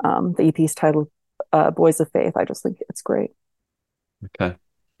 The EP's titled Boys of Faith. I just think it's great. Okay.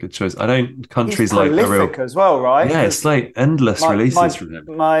 Good choice. I don't. Country's He's like a real as well, right? Yeah, it's like endless releases from him.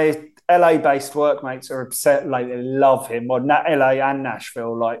 My LA-based workmates are upset. Like they love him. Well, LA and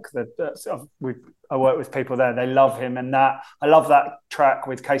Nashville. Like I work with people there. They love him, and I love that track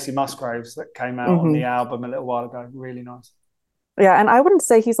with Casey Musgraves that came out on the album a little while ago. Really nice. Yeah, and I wouldn't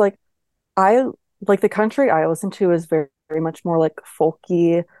say he's like the country I listen to is very, very much more like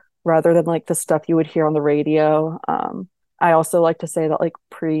folky rather than like the stuff you would hear on the radio. I also like to say that like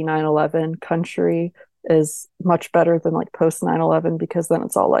pre 9/11 country is much better than like post 9/11 because then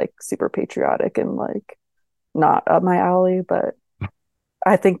it's all like super patriotic and like not up my alley. But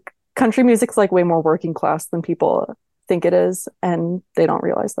I think country music's like way more working class than people think it is, and they don't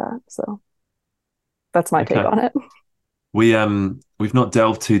realize that. So that's my take on it. We've not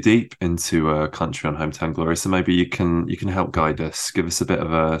delved too deep into country on Hometown Glory, so maybe you can help guide us, give us a bit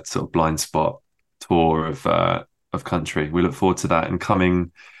of a sort of blind spot tour of country. We look forward to that in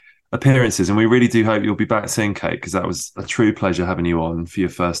coming appearances, and we really do hope you'll be back soon, Kate, because that was a true pleasure having you on for your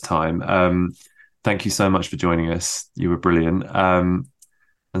first time. Thank you so much for joining us. You were brilliant. And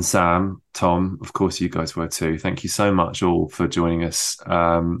Sam, Tom, of course you guys were too. Thank you so much all for joining us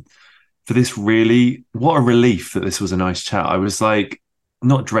for this. Really, what a relief that this was a nice chat. I was like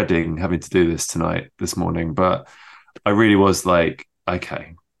not dreading having to do this morning, but I really was like,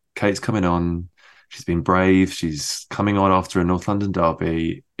 okay, Kate's coming on. She's been brave. She's coming on after a North London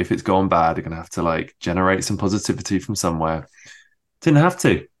derby. If it's gone bad, they're going to have to like generate some positivity from somewhere. Didn't have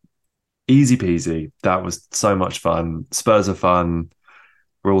to. Easy peasy. That was so much fun. Spurs are fun.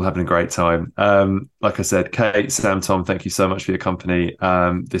 We're all having a great time. Like I said, Kate, Sam, Tom, thank you so much for your company.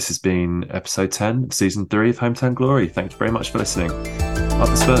 This has been episode 10 of season 3 of Hometown Glory. Thank you very much for listening. Up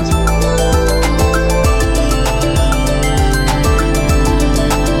the Spurs.